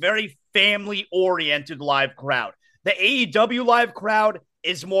crowd, is a very family-oriented live crowd. The AEW live crowd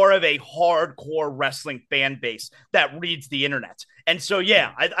is more of a hardcore wrestling fan base that reads the internet. And so,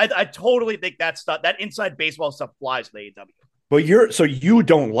 I totally think that stuff, that inside baseball stuff flies with AEW. But you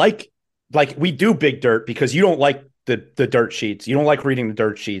don't like we do Big Dirt because you don't like the dirt sheets. You don't like reading the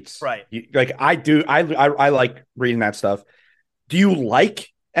dirt sheets. Right. I do. I like reading that stuff. Do you like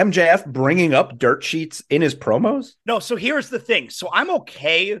MJF bringing up dirt sheets in his promos? No. So here's the thing. So I'm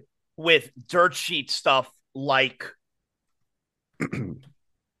okay with dirt sheet stuff like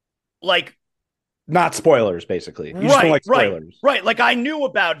not spoilers, basically. You just don't like spoilers. Right. Like I knew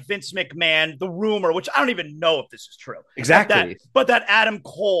about Vince McMahon, the rumor, which I don't even know if this is true. Exactly. But that Adam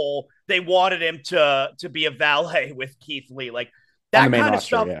Cole, they wanted him to be a valet with Keith Lee. Like that kind of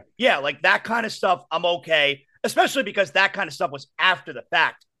stuff. Yeah, like that kind of stuff, I'm okay. Especially because that kind of stuff was after the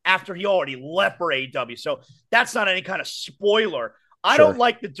fact, after he already left for AEW. So that's not any kind of spoiler. I don't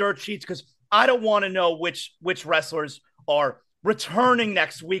like the dirt sheets because I don't want to know which wrestlers are returning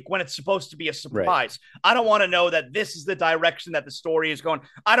next week when it's supposed to be a surprise. Right. I don't want to know that this is the direction that the story is going.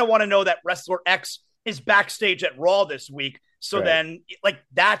 I don't want to know that wrestler X is backstage at Raw this week. So then, like,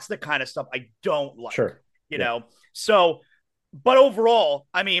 that's the kind of stuff I don't like. You know? So, but overall,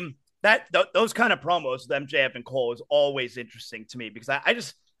 I mean, those kind of promos with MJF and Cole is always interesting to me because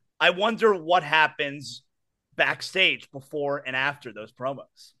I wonder what happens backstage before and after those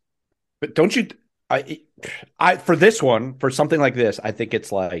promos. But don't you? I for this one, for something like this, I think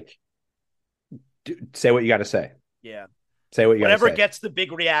it's like, say what you got to say. Yeah. Say what you got to say. Whatever gets the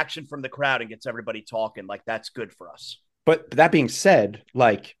big reaction from the crowd and gets everybody talking, like that's good for us. But that being said,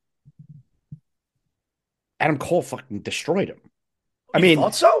 like Adam Cole fucking destroyed him. I mean,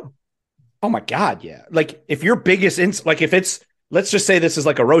 thought so? Oh my God, yeah. Like if your biggest like if it's, let's just say this is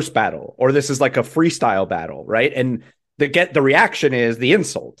like a roast battle or this is like a freestyle battle, right? And the reaction is the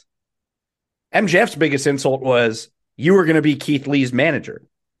insult. MJF's biggest insult was you were going to be Keith Lee's manager.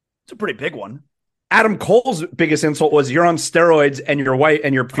 It's a pretty big one. Adam Cole's biggest insult was you're on steroids and your wife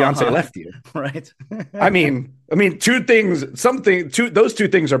and your fiance left you. Right. I mean, those two things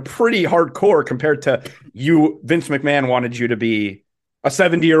are pretty hardcore compared to you. Vince McMahon wanted you to be a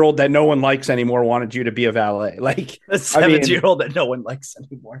 70-year-old that no one likes anymore, wanted you to be a valet. Like a 70-year-old that no one likes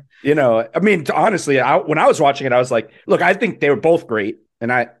anymore. You know, I mean, honestly, when I was watching it, I was like, look, I think they were both great.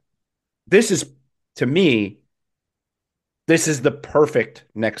 And this is, to me, this is the perfect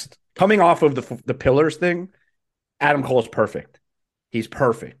next, coming off of the Pillars thing, Adam Cole's perfect. He's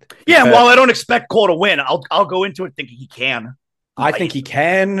perfect. Yeah, and while I don't expect Cole to win, I'll go into it thinking he can. I think he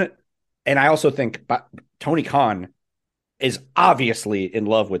can. And I also think Tony Khan is obviously in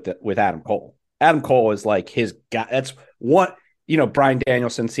love with Adam Cole. Adam Cole is like his guy. That's what, Bryan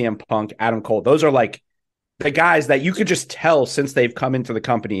Danielson, CM Punk, Adam Cole. Those are like the guys that you could just tell since they've come into the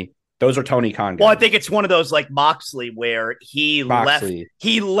company. Those are Tony Khan guys. Well, I think it's one of those like Moxley where he left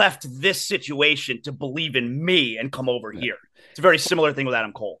this situation to believe in me and come over here. It's a very similar thing with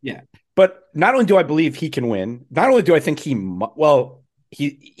Adam Cole. Yeah. But not only do I believe he can win, not only do I think not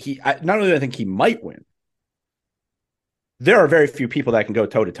only do I think he might win, there are very few people that can go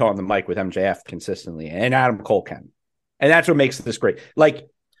toe-to-toe on the mic with MJF consistently, and Adam Cole can. And that's what makes this great. Like,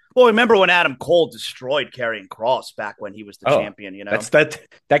 well, remember when Adam Cole destroyed Karrion Kross back when he was the champion,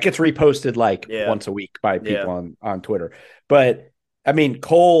 that gets reposted once a week by people on Twitter. But I mean,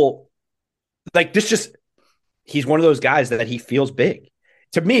 Cole, like he's one of those guys that he feels big.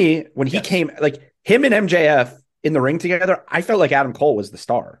 To me, when he came, like him and MJF in the ring together, I felt like Adam Cole was the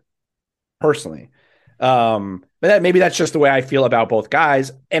star personally. But maybe that's just the way I feel about both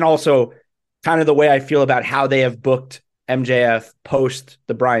guys, and also kind of the way I feel about how they have booked MJF post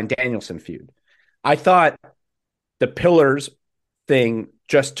the Bryan Danielson feud. I thought the Pillars thing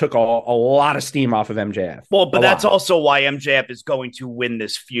just took a lot of steam off of MJF. Well, but that's also why MJF is going to win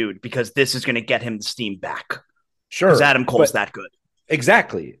this feud, because this is going to get him the steam back. Sure. Because Adam Cole's that good.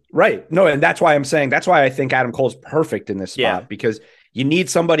 Exactly. Right. No, and that's why I think Adam Cole's perfect in this spot, because you need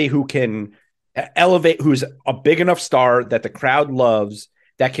somebody who can elevate, who's a big enough star that the crowd loves,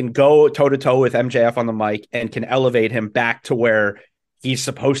 that can go toe-to-toe with MJF on the mic and can elevate him back to where he's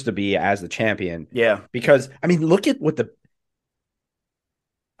supposed to be as the champion. Yeah. Because, I mean, look at what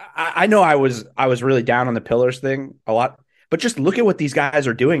I know I was really down on the Pillars thing a lot, but just look at what these guys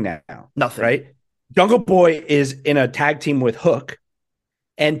are doing now. Nothing. Right? Jungle Boy is in a tag team with Hook,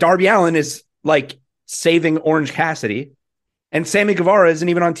 and Darby Allin is like saving Orange Cassidy, and Sammy Guevara isn't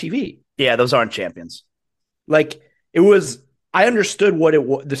even on TV. Yeah, those aren't champions. Like, I understood what it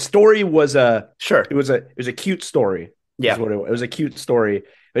was. The story was sure. It was a cute story. Yeah, it was a cute story,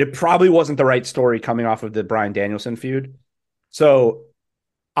 but it probably wasn't the right story coming off of the Bryan Danielson feud. So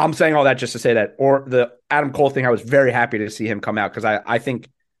I'm saying all that just to say that, or the Adam Cole thing, I was very happy to see him come out, because I think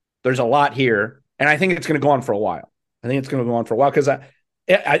there's a lot here, and I think it's going to go on for a while. Because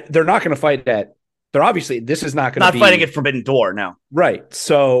they're not going to fight at. They're obviously, this is not going to be fighting at Forbidden Door now, right?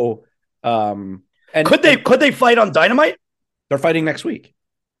 So, and could they fight on Dynamite? They're fighting next week.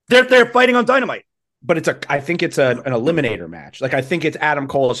 They're fighting on Dynamite, but I think it's an eliminator match. Like, I think it's Adam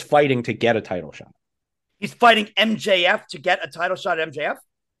Cole is fighting to get a title shot. He's fighting MJF to get a title shot at MJF.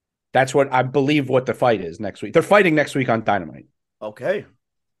 That's what I believe. What the fight is next week. They're fighting next week on Dynamite. Okay,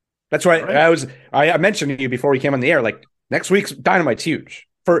 that's right. I mentioned to you before we came on the air. Like, next week's Dynamite's huge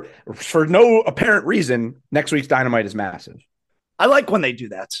for no apparent reason. Next week's Dynamite is massive. I like when they do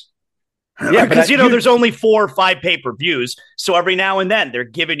that. Yeah, because there's only 4 or 5 pay-per-views, so every now and then they're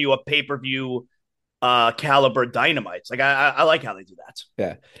giving you a pay-per-view caliber Dynamites. Like, I like how they do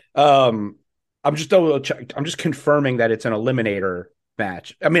that. Yeah, I'm just confirming that it's an eliminator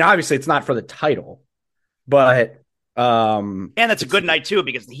match. I mean, obviously it's not for the title, but and that's a good night too,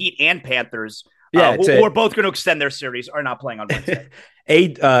 because the Heat and Panthers, who are both going to extend their series, are not playing on Wednesday.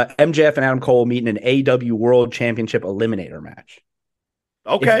 MJF and Adam Cole meet in an AEW World Championship eliminator match.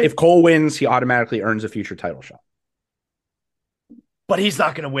 Okay. If Cole wins, he automatically earns a future title shot. But he's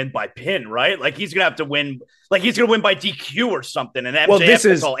not going to win by pin, right? Like he's going to have to win. Like he's going to win by DQ or something. And MJF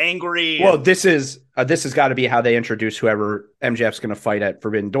is all angry. Well, this has got to be how they introduce whoever MJF's going to fight at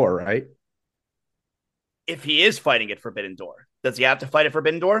Forbidden Door, right? If he is fighting at Forbidden Door, does he have to fight at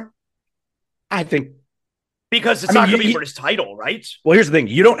Forbidden Door? I think because it's not going to be for his title, right? Well, here's the thing: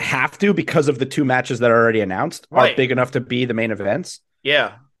 you don't have to because of the 2 matches that are already announced right. Are big enough to be the main events.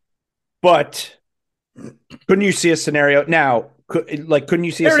 Yeah, but couldn't you see a scenario now? Couldn't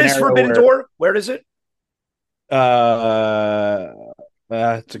you see a scenario? Where is Forbidden Door? Where is it?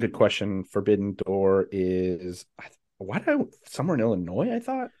 That's a good question. Forbidden Door is somewhere in Illinois, I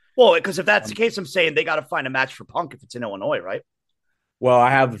thought. Well, because if that's the case, I'm saying they got to find a match for Punk if it's in Illinois, right? Well,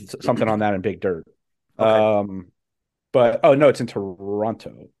 I have something on that in Big Dirt. Okay. But no, it's in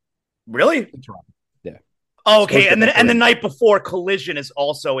Toronto. Really? In Toronto. Yeah. Oh, okay, and the night before Collision is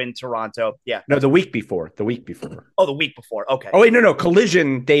also in Toronto. Yeah. No, the week before. Oh, the week before. Okay. Oh wait, no.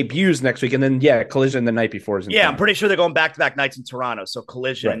 Collision debuts next week, and then Collision the night before is in Toronto. I'm pretty sure they're going back-to-back nights in Toronto. So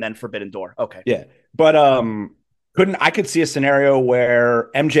Collision and then Forbidden Door. Okay. Yeah, but I could see a scenario where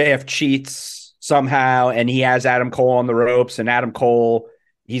MJF cheats somehow, and he has Adam Cole on the ropes, and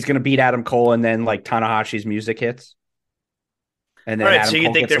he's going to beat Adam Cole, and then like Tanahashi's music hits. And then all right, so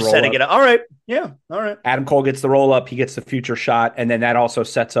you think they're setting it up? All right, yeah, all right. Adam Cole gets the roll up, he gets the future shot, and then that also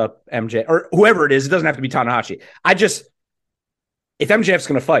sets up MJ or whoever it is. It doesn't have to be Tanahashi. If MJF's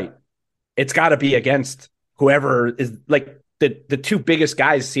going to fight, it's got to be against whoever is like the 2 biggest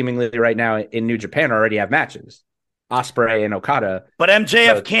guys seemingly right now in New Japan already have matches, Ospreay and Okada. But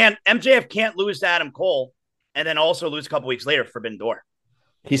MJF can't lose to Adam Cole and then also lose a couple weeks later for Forbidden Door.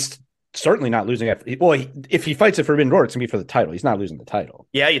 He's certainly not losing it. Well, if he fights at Forbidden Door, it's going to be for the title. He's not losing the title.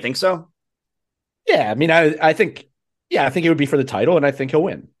 Yeah, you think so? Yeah, I mean, I think it would be for the title, and I think he'll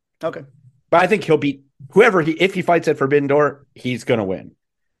win. Okay. But I think he'll beat whoever if he fights at Forbidden Door, he's going to win.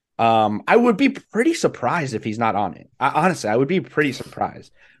 I would be pretty surprised if he's not on it. Honestly, I would be pretty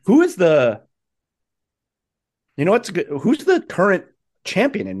surprised. Who's the current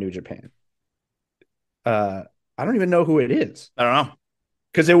champion in New Japan? I don't even know who it is. I don't know.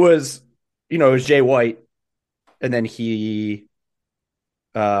 Because it was Jay White, and then he.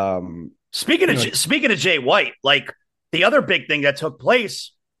 Speaking of Jay White, like the other big thing that took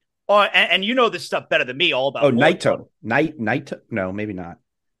place, and you know this stuff better than me, all about. Oh, Naito. No, maybe not.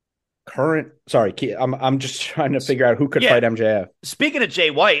 Sorry, I'm just trying to figure out who could fight MJF. Speaking of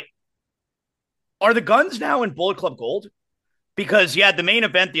Jay White, are the Guns now in Bullet Club Gold? Because you had the main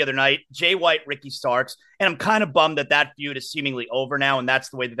event the other night, Jay White, Ricky Starks, and I'm kind of bummed that feud is seemingly over now, and that's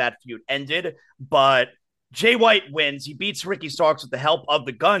the way that feud ended. But Jay White wins. He beats Ricky Starks with the help of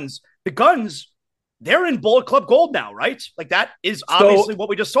the Guns. The Guns, they're in Bullet Club Gold now, right? Like that is obviously what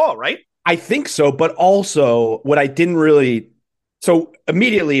we just saw, right? I think so, but also what I didn't really... So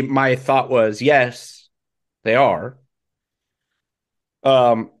immediately my thought was, yes, they are.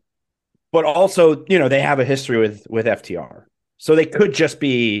 But also, they have a history with FTR. So they could just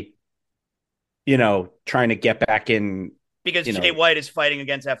be, trying to get back in. Because Jay White is fighting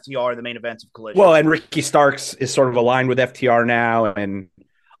against FTR in the main events of Collision. Well, and Ricky Starks is sort of aligned with FTR now. And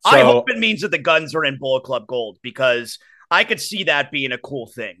so, I hope it means that the Guns are in Bullet Club Gold because I could see that being a cool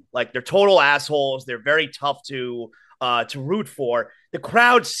thing. Like they're total assholes. They're very tough to root for. The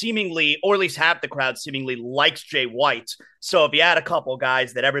crowd seemingly, or at least half the crowd seemingly likes Jay White. So if you add a couple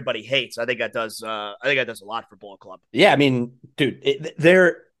guys that everybody hates, I think that does a lot for Bullet Club. Yeah, I mean, dude,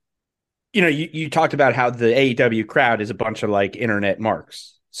 they're you talked about how the AEW crowd is a bunch of like internet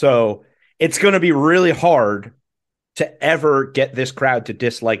marks. So it's going to be really hard to ever get this crowd to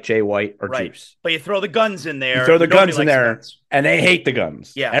dislike Jay White or Juice. But you throw the Guns in there. You throw the Guns in there, and they hate the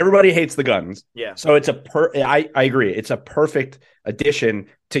Guns. Yeah. Everybody hates the Guns. Yeah. So it's I agree. It's a perfect addition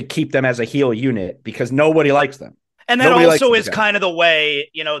to keep them as a heel unit because nobody likes them. And that also is kind of the way,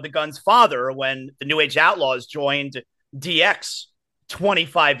 the Guns' father, when the New Age Outlaws joined DX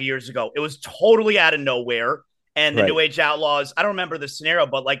 25 years ago, it was totally out of nowhere. And the New Age Outlaws, I don't remember the scenario,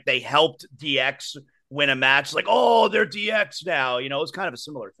 but like they helped DX win a match. Like, oh, they're DX now. It was kind of a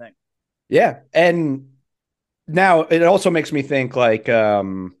similar thing. Yeah. And now it also makes me think like,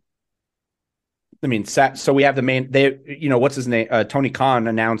 so we have the main, what's his name? Tony Khan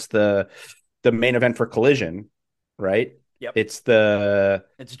announced the main event for Collision, right? Yep. It's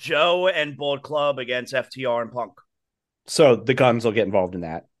Joe and Bullet Club against FTR and Punk. So the Guns will get involved in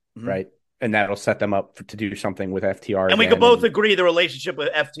that, right? And that'll set them up to do something with FTR. And we could both agree the relationship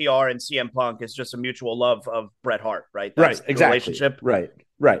with FTR and CM Punk is just a mutual love of Bret Hart, right? That's exactly. Relationship. Right,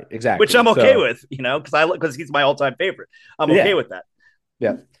 exactly. Which I'm okay with, because he's my all-time favorite. I'm okay with that.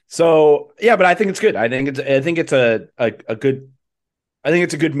 Yeah. So, yeah, but I think it's good. I think it's a good I think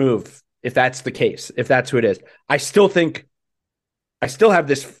it's a good move if that's the case, if that's who it is. I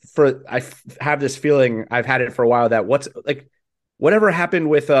have this feeling, I've had it for a while, that whatever happened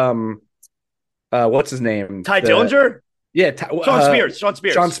with what's his name? Ty Dillinger? Yeah, Sean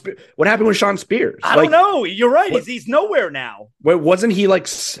Spears. What happened with Sean Spears? I don't know. You're right. He's nowhere now. Wasn't he like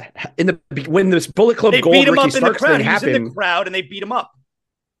when this Bullet Club They Gold beat him Ricky up in the Starks crowd. thing He was in happened? the crowd, and they beat him up.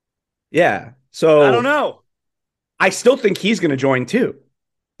 Yeah. So I don't know. I still think he's going to join too.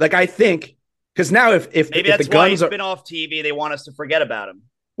 Like, I think, because now if maybe if that's the why Guns he's been off TV. They want us to forget about him.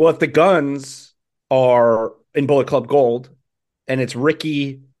 well, if the Guns are in Bullet Club Gold and it's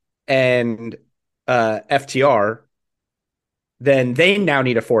Ricky and FTR, then they now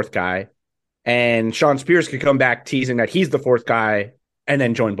need a fourth guy, and Sean Spears could come back teasing that he's the fourth guy and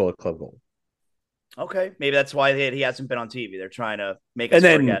then join Bullet Club Gold. Okay, maybe that's why he hasn't been on TV. They're trying to make us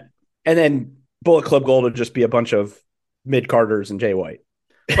forget. And then Bullet Club Gold would just be a bunch of mid-carders and Jay White.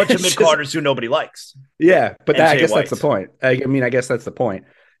 A bunch of mid-carders who nobody likes. Yeah, but I guess that's the point. I mean, I guess that's the point.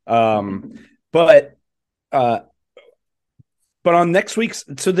 But on next week's,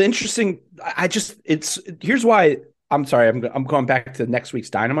 so the interesting, here's why. I'm sorry, I'm going back to next week's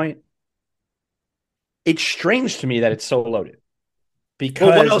Dynamite. It's strange to me that it's so loaded. Because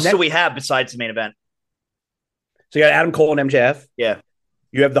what else do we have besides the main event? So you got Adam Cole and MJF. Yeah.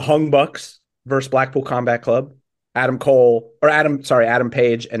 You have the Hung Bucks versus Blackpool Combat Club. Adam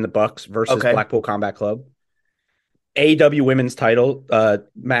Page and the Bucks versus Blackpool Combat Club. AEW Women's Title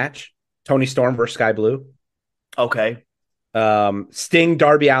match. Tony Storm versus Sky Blue. Okay. Sting,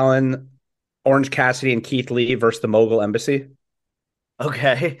 Darby Allin, Orange Cassidy, and Keith Lee versus the Mogul Embassy.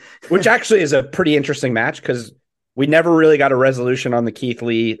 Okay. Which actually is a pretty interesting match because we never really got a resolution on the Keith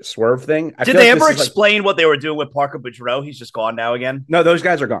Lee Swerve thing. Did they ever explain what they were doing with Parker Boudreaux? He's just gone now again. No, those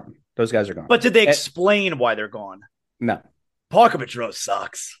guys are gone. But did they explain why they're gone? No. Parker Boudreaux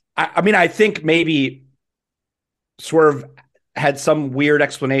sucks. I mean, I think maybe Swerve had some weird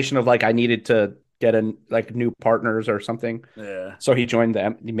explanation of like, I needed to get new partners or something. Yeah. So he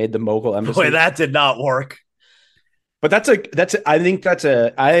made the Mogul Embassy. Boy, that did not work. But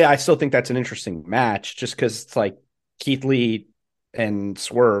I still think that's an interesting match just because it's like Keith Lee and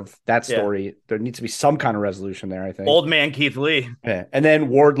Swerve, that story, there needs to be some kind of resolution there, I think. Old man Keith Lee. Yeah. And then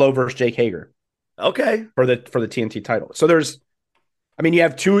Wardlow versus Jake Hager. Okay. For the TNT title. So you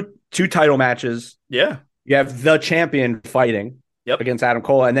have two title matches. Yeah. You have the champion fighting against Adam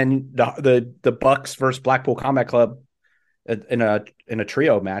Cole, and then the Bucks versus Blackpool Combat Club in a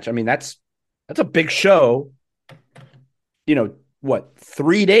trio match. I mean, that's a big show.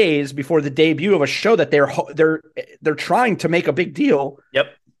 3 days before the debut of a show that they're trying to make a big deal.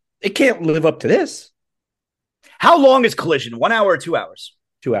 Yep. It can't live up to this. How long is Collision? 1 hour or 2 hours?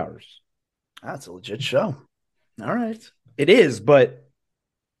 2 hours. That's a legit show. All right. It is, but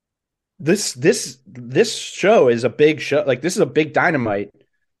this show is a big show. Like, this is a big Dynamite.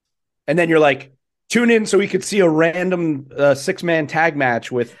 And then you're like, tune in so we could see a random 6-man tag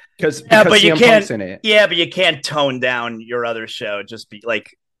match because CM Punk's in it. Yeah, but you can't tone down your other show. Just be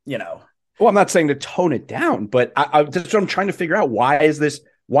like, Well, I'm not saying to tone it down, but that's what I'm trying to figure out. Why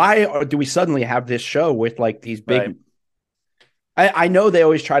do we suddenly have this show with like these big? Right. I know they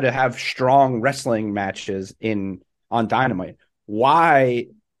always try to have strong wrestling matches on Dynamite. Why?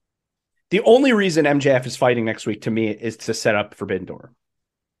 The only reason MJF is fighting next week to me is to set up Forbidden Door.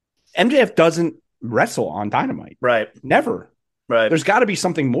 MJF doesn't wrestle on Dynamite. Right. Never. Right. There's got to be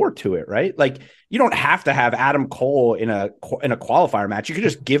something more to it, right? Like, you don't have to have Adam Cole in a qualifier match. You could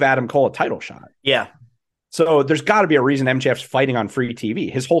just give Adam Cole a title shot. Yeah. So there's got to be a reason MJF's fighting on free TV.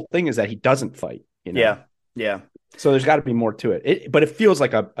 His whole thing is that he doesn't fight. Yeah. So there's got to be more to it. But it feels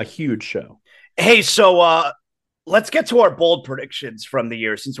like a huge show. Hey, so let's get to our bold predictions from the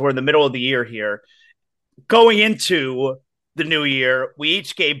year, since we're in the middle of the year here. Going into the new year, we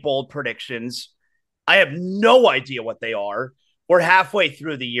each gave bold predictions. I have no idea what they are. We're halfway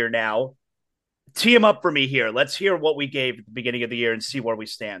through the year now. Tee them up for me here. Let's hear what we gave at the beginning of the year and see where we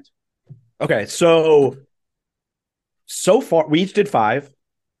stand. Okay, so far we each did 5.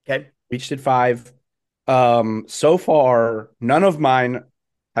 Okay. We each did 5. So far, none of mine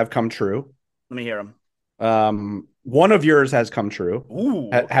have come true. Let me hear them. One of yours has come true. Ooh,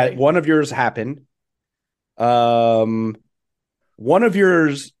 okay. One of yours happened. One of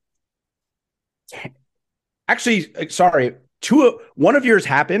yours, actually, sorry, one of yours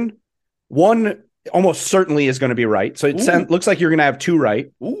happened. One almost certainly is going to be right. So it looks like you're going to have 2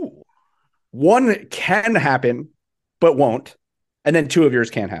 right. Ooh. One can happen, but won't. And then 2 of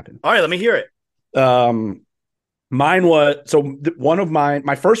yours can happen. All right, let me hear it. Mine was,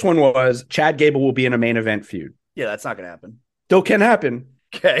 my first one was Chad Gable will be in a main event feud. Yeah, that's not going to happen. Still can happen.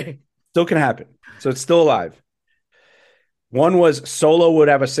 Okay. Still can happen. So it's still alive. One was Solo would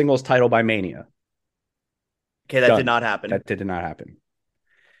have a singles title by Mania. Okay, that Done. did not happen. That did not happen.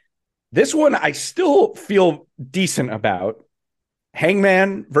 This one I still feel decent about.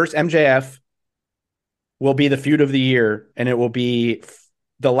 Hangman versus MJF will be the feud of the year, and it will be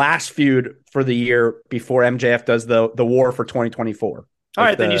the last feud for the year before MJF does the war for 2024. All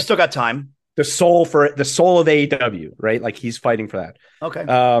right, then you still got time. The soul of AEW, right? Like he's fighting for that. Okay.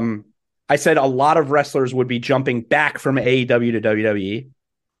 I said a lot of wrestlers would be jumping back from AEW to WWE,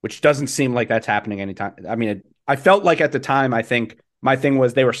 which doesn't seem like that's happening anytime. I mean, I felt like at the time, I think my thing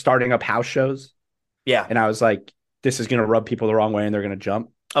was they were starting up house shows. Yeah. And I was like, this is going to rub people the wrong way and they're going to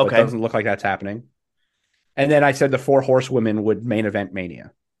jump. Okay. But it doesn't look like that's happening. And then I said the 4 Horsewomen would main event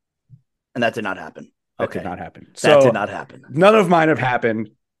Mania. And that did not happen. That did not happen. That did not happen. None of mine have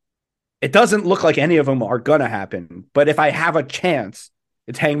happened. It doesn't look like any of them are going to happen. But if I have a chance,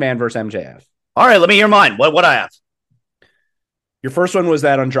 it's Hangman versus MJF. All right, let me hear mine. What I have? Your first one was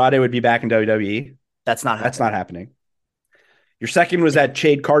that Andrade would be back in WWE. That's not happening. That's not happening. Your second was that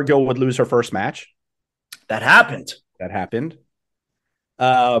Jade Cargill would lose her first match. That happened. That happened.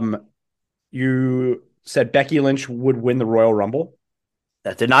 You said Becky Lynch would win the Royal Rumble.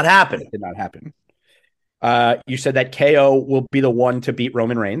 That did not happen. That did not happen. You said that KO will be the one to beat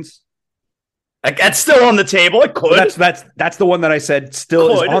Roman Reigns. That's still on the table. It could. That's the one that I said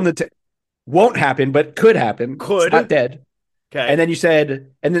still is on the table. Won't happen, but could happen. Could. It's not dead. Okay. And then you said,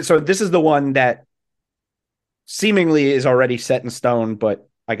 so this is the one that seemingly is already set in stone, but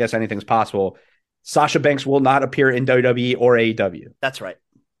I guess anything's possible. Sasha Banks will not appear in WWE or AEW. That's right.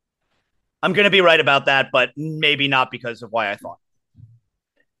 I'm going to be right about that, but maybe not because of why I thought.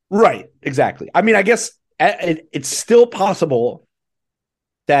 Right. Exactly. I mean, I guess it's still possible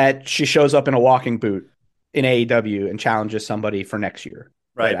that she shows up in a walking boot in AEW and challenges somebody for next year.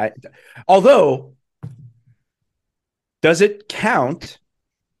 Right. Although, does it count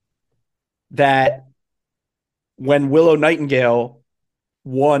that when Willow Nightingale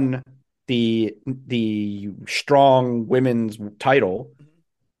won the strong women's title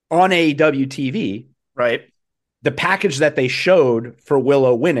on AEW TV, right, the package that they showed for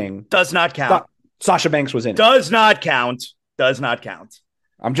Willow winning does not count. Sasha Banks was in it. Does not count. Does not count.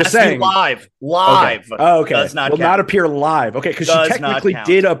 I'm just saying. Live. Okay. Oh, okay. Does not will count. not appear live. Okay, because she technically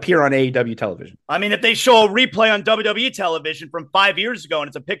did appear on AEW television. I mean, if they show a replay on WWE television from 5 years ago and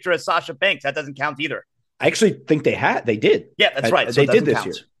it's a picture of Sasha Banks, that doesn't count either. I actually think they did. Yeah, that's right. They did this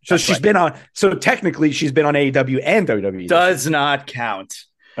year. So she's been on. So technically, she's been on AEW and WWE. Does not count.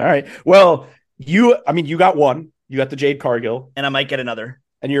 All right. Well, you got one. You got the Jade Cargill, and I might get another.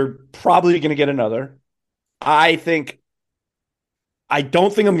 And you're probably going to get another. I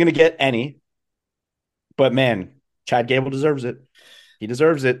don't think I'm going to get any. But man, Chad Gable deserves it. He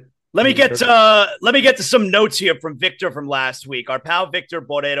deserves it. Let me get to some notes here from Victor from last week. Our pal Victor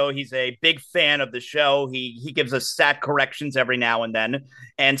Borrero, he's a big fan of the show. He gives us stat corrections every now and then,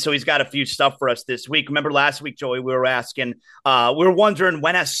 and so he's got a few stuff for us this week. Remember last week, Joey, we were wondering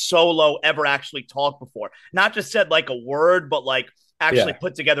when has Solo ever actually talked before? Not just said like a word, but like actually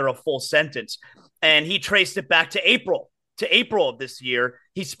put together a full sentence. And he traced it back to April of this year.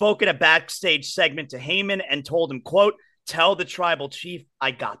 He spoke in a backstage segment to Heyman and told him, quote, "Tell the tribal chief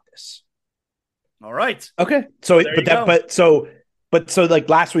I got this." All right. Okay. So like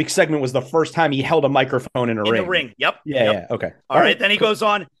last week's segment was the first time he held a microphone in a ring. In the ring. Yep. Yeah. Okay. All right. Then he goes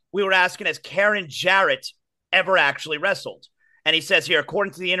on. We were asking, has Karen Jarrett ever actually wrestled? And he says here,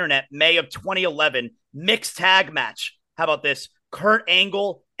 according to the internet, May of 2011, mixed tag match. How about this? Kurt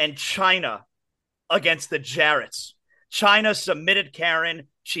Angle and Chyna against the Jarretts. Chyna submitted Karen.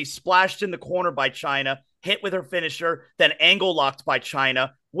 She splashed in the corner by Chyna, hit with her finisher, then angle locked by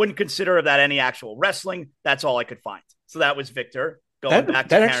Chyna. Wouldn't consider that any actual wrestling. That's all I could find. So that was Victor going back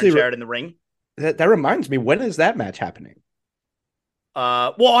to Karen Jarrett in the ring. That reminds me, when is that match happening?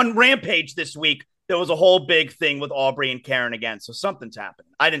 Well, on Rampage this week, there was a whole big thing with Aubrey and Karen again. So something's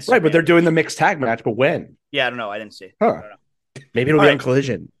happening. I didn't see. Right, but they're doing the mixed tag match. But when? Yeah, I don't know. I didn't see. Huh. I don't know. Maybe it'll be on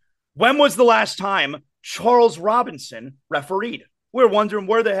Collision. When was the last time Charles Robinson refereed? We're wondering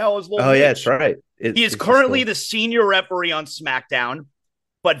where the hell is Lord H? Yeah, that's right. He is currently the senior referee on SmackDown,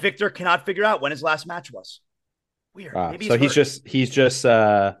 but Victor cannot figure out when his last match was. Weird. Maybe so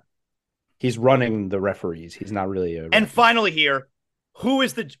he's running the referees. He's not really a referee. And finally here,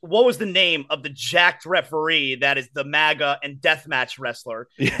 what was the name of the jacked referee that is the MAGA and deathmatch wrestler?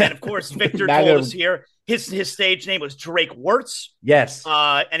 Yeah. And of course, Victor told us here his stage name was Drake Wirtz. Yes.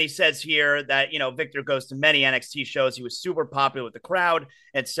 And he says here that, Victor goes to many NXT shows. He was super popular with the crowd,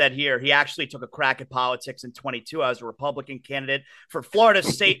 and said here he actually took a crack at politics in 22 as a Republican candidate for Florida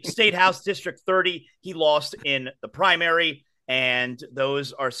State House District 30. He lost in the primary, and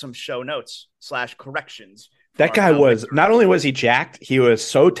those are some show notes / corrections. That guy was, not only was he jacked, he was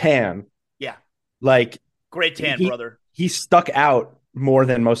so tan. Yeah. Like, great tan, brother. He stuck out more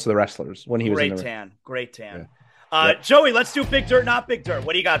than most of the wrestlers when he was in the ring. Great tan. Yeah. Joey, let's do Big Dirt, not Big Dirt.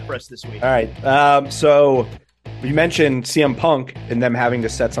 What do you got for us this week? All right. So you mentioned CM Punk and them having to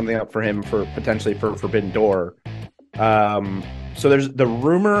set something up for him for potentially for Forbidden Door. So there's the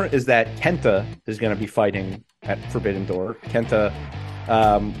rumor is that Kenta is going to be fighting at Forbidden Door. Kenta,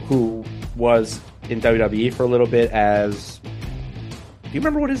 who was in WWE for a little bit as, do you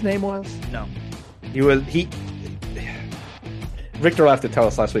remember what his name was? No. Victor will have to tell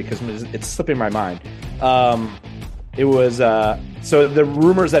us last week because it's slipping my mind. It was so the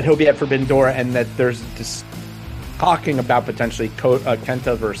rumors that he'll be at Forbidden Door, and that there's this talking about potentially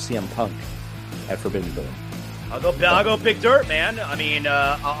Kenta versus CM Punk at Forbidden Door. I'll go Big Dirt, man. I mean,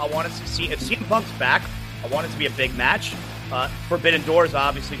 I want to see if CM Punk's back. I want it to be a big match. Forbidden Door is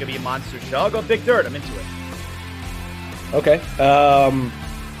obviously going to be a monster show. I'll go Big Dirt. I'm into it. Okay.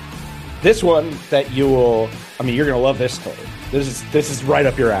 This one that you're going to love this story. This is right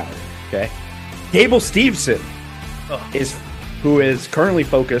up your alley. Okay. Gable Steveson who is currently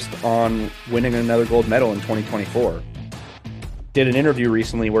focused on winning another gold medal in 2024, did an interview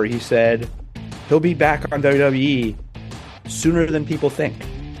recently where he said he'll be back on WWE sooner than people think.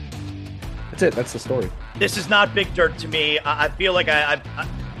 That's it. That's the story. This is not Big Dirt to me. I feel like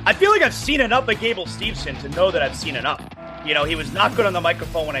I feel like I've seen enough of Gable Steveson to know that I've seen enough. He was not good on the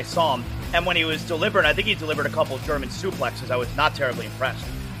microphone when I saw him, and when he was delivering, I think he delivered a couple of German suplexes. I was not terribly impressed.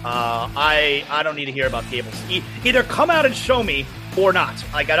 I don't need to hear about Gable. Either come out and show me or not.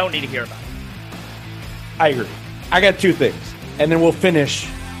 Like, I don't need to hear about it. I agree. I got two things, and then we'll finish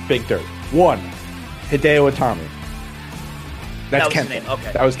Big Dirt. One, Hideo Itami. That's Kenta. His name.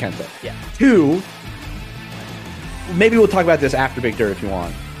 Okay. That was Kenta. Yeah. Two, maybe we'll talk about this after Big Dirt if you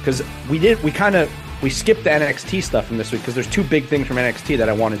want, because we skipped the NXT stuff from this week because there's two big things from NXT that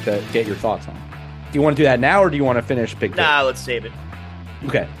I wanted to get your thoughts on. Do you want to do that now, or do you want to finish Big Dirt? Nah, let's save it.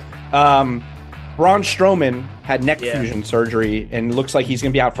 Okay. Braun Strowman had neck fusion surgery and looks like he's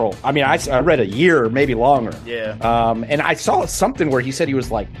going to be out for, I read a year or maybe longer. Yeah. And I saw something where he said he was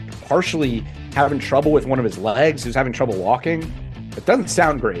like partially having trouble with one of his legs. He was having trouble walking. It doesn't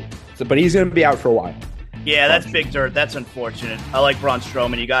sound great, but he's going to be out for a while. Yeah, that's Big Dirt. That's unfortunate. I like Braun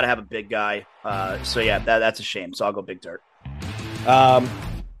Strowman. You got to have a big guy. So yeah, that's a shame. So I'll go Big Dirt.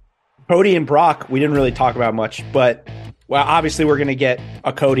 Cody and Brock, we didn't really talk about much, but obviously we're going to get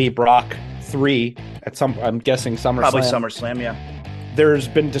a Cody Brock 3 at I'm guessing SummerSlam. Probably SummerSlam, yeah. There's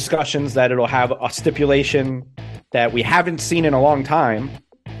been discussions that it'll have a stipulation that we haven't seen in a long time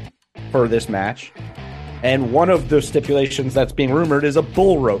for this match. And one of the stipulations that's being rumored is a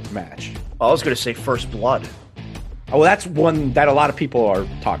bull rope match. I was going to say First Blood. Oh, well, that's one that a lot of people are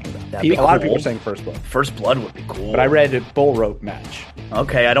talking about. A lot of people are saying First Blood. First Blood would be cool. But I read a bull rope match.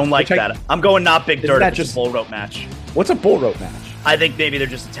 Okay, I don't like that. I'm going not Big Dirt. It's just a bull rope match. What's a bull rope match? I think maybe they're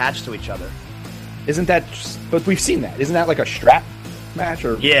just attached to each other. Isn't that just, but we've seen that. Isn't that like a strap match?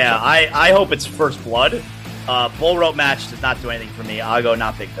 Or yeah, I hope it's First Blood. Bull rope match does not do anything for me. I'll go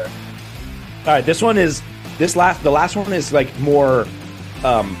not Big Dirt. All right, the last one is like more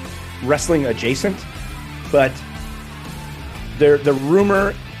wrestling adjacent, but the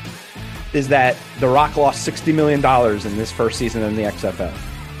rumor is that The Rock lost $60 million in this first season in the XFL.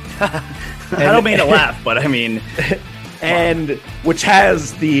 I don't mean to laugh, but I mean, and which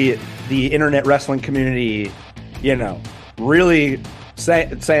has the internet wrestling community, really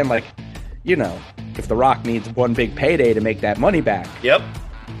saying like, if The Rock needs one big payday to make that money back. Yep.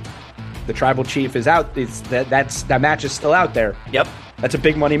 The tribal chief is out. That match is still out there. Yep. That's a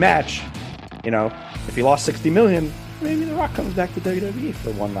big money match. If he lost $60 million, maybe The Rock comes back to WWE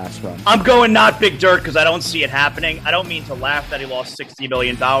for one last run. I'm going not Big Dirt because I don't see it happening. I don't mean to laugh that he lost $60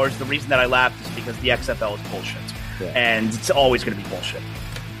 million. The reason that I laughed is because the XFL is bullshit. Yeah. And it's always going to be bullshit.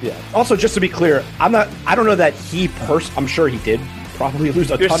 Yeah. Also, just to be clear, I don't know that I'm sure he did probably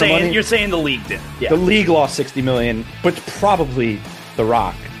lose a ton of money. You're saying the league did. Yeah. The league lost $60 million, but probably The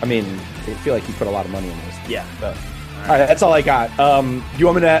Rock. I mean, I feel like he put a lot of money in this. Yeah. So, all right, that's all I got. Do you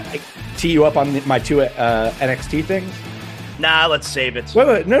want me to tee you up on my two NXT things? Nah, let's save it.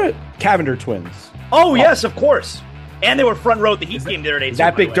 Wait, no, Cavender twins. Oh, yes, of course. And they were front row at the Heat game the other day. Is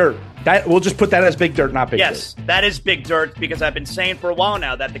that big dirt? That we'll just put that as big dirt, not big dirt. Yes, that is big dirt because I've been saying for a while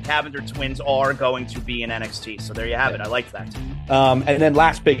now that the Cavender twins are going to be in NXT. So there you have it. I like that. And then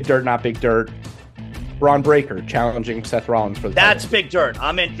last big dirt, not big dirt. Braun Breaker challenging Seth Rollins for the That's title. big dirt.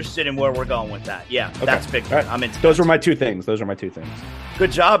 I'm interested in where we're going with that. Yeah, Okay. that's big dirt. Right. I'm into Those that. were my two things.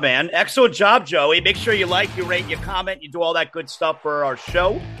 Good job, man. Excellent job, Joey. Make sure you like, you rate, you comment, you do all that good stuff for our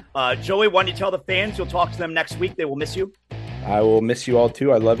show. Joey, why don't you tell the fans you'll talk to them next week? They will miss you. I will miss you all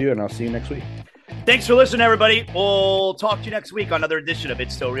too. I love you, and I'll see you next week. Thanks for listening, everybody. We'll talk to you next week on another edition of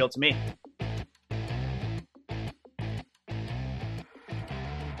It's Still Real to Me.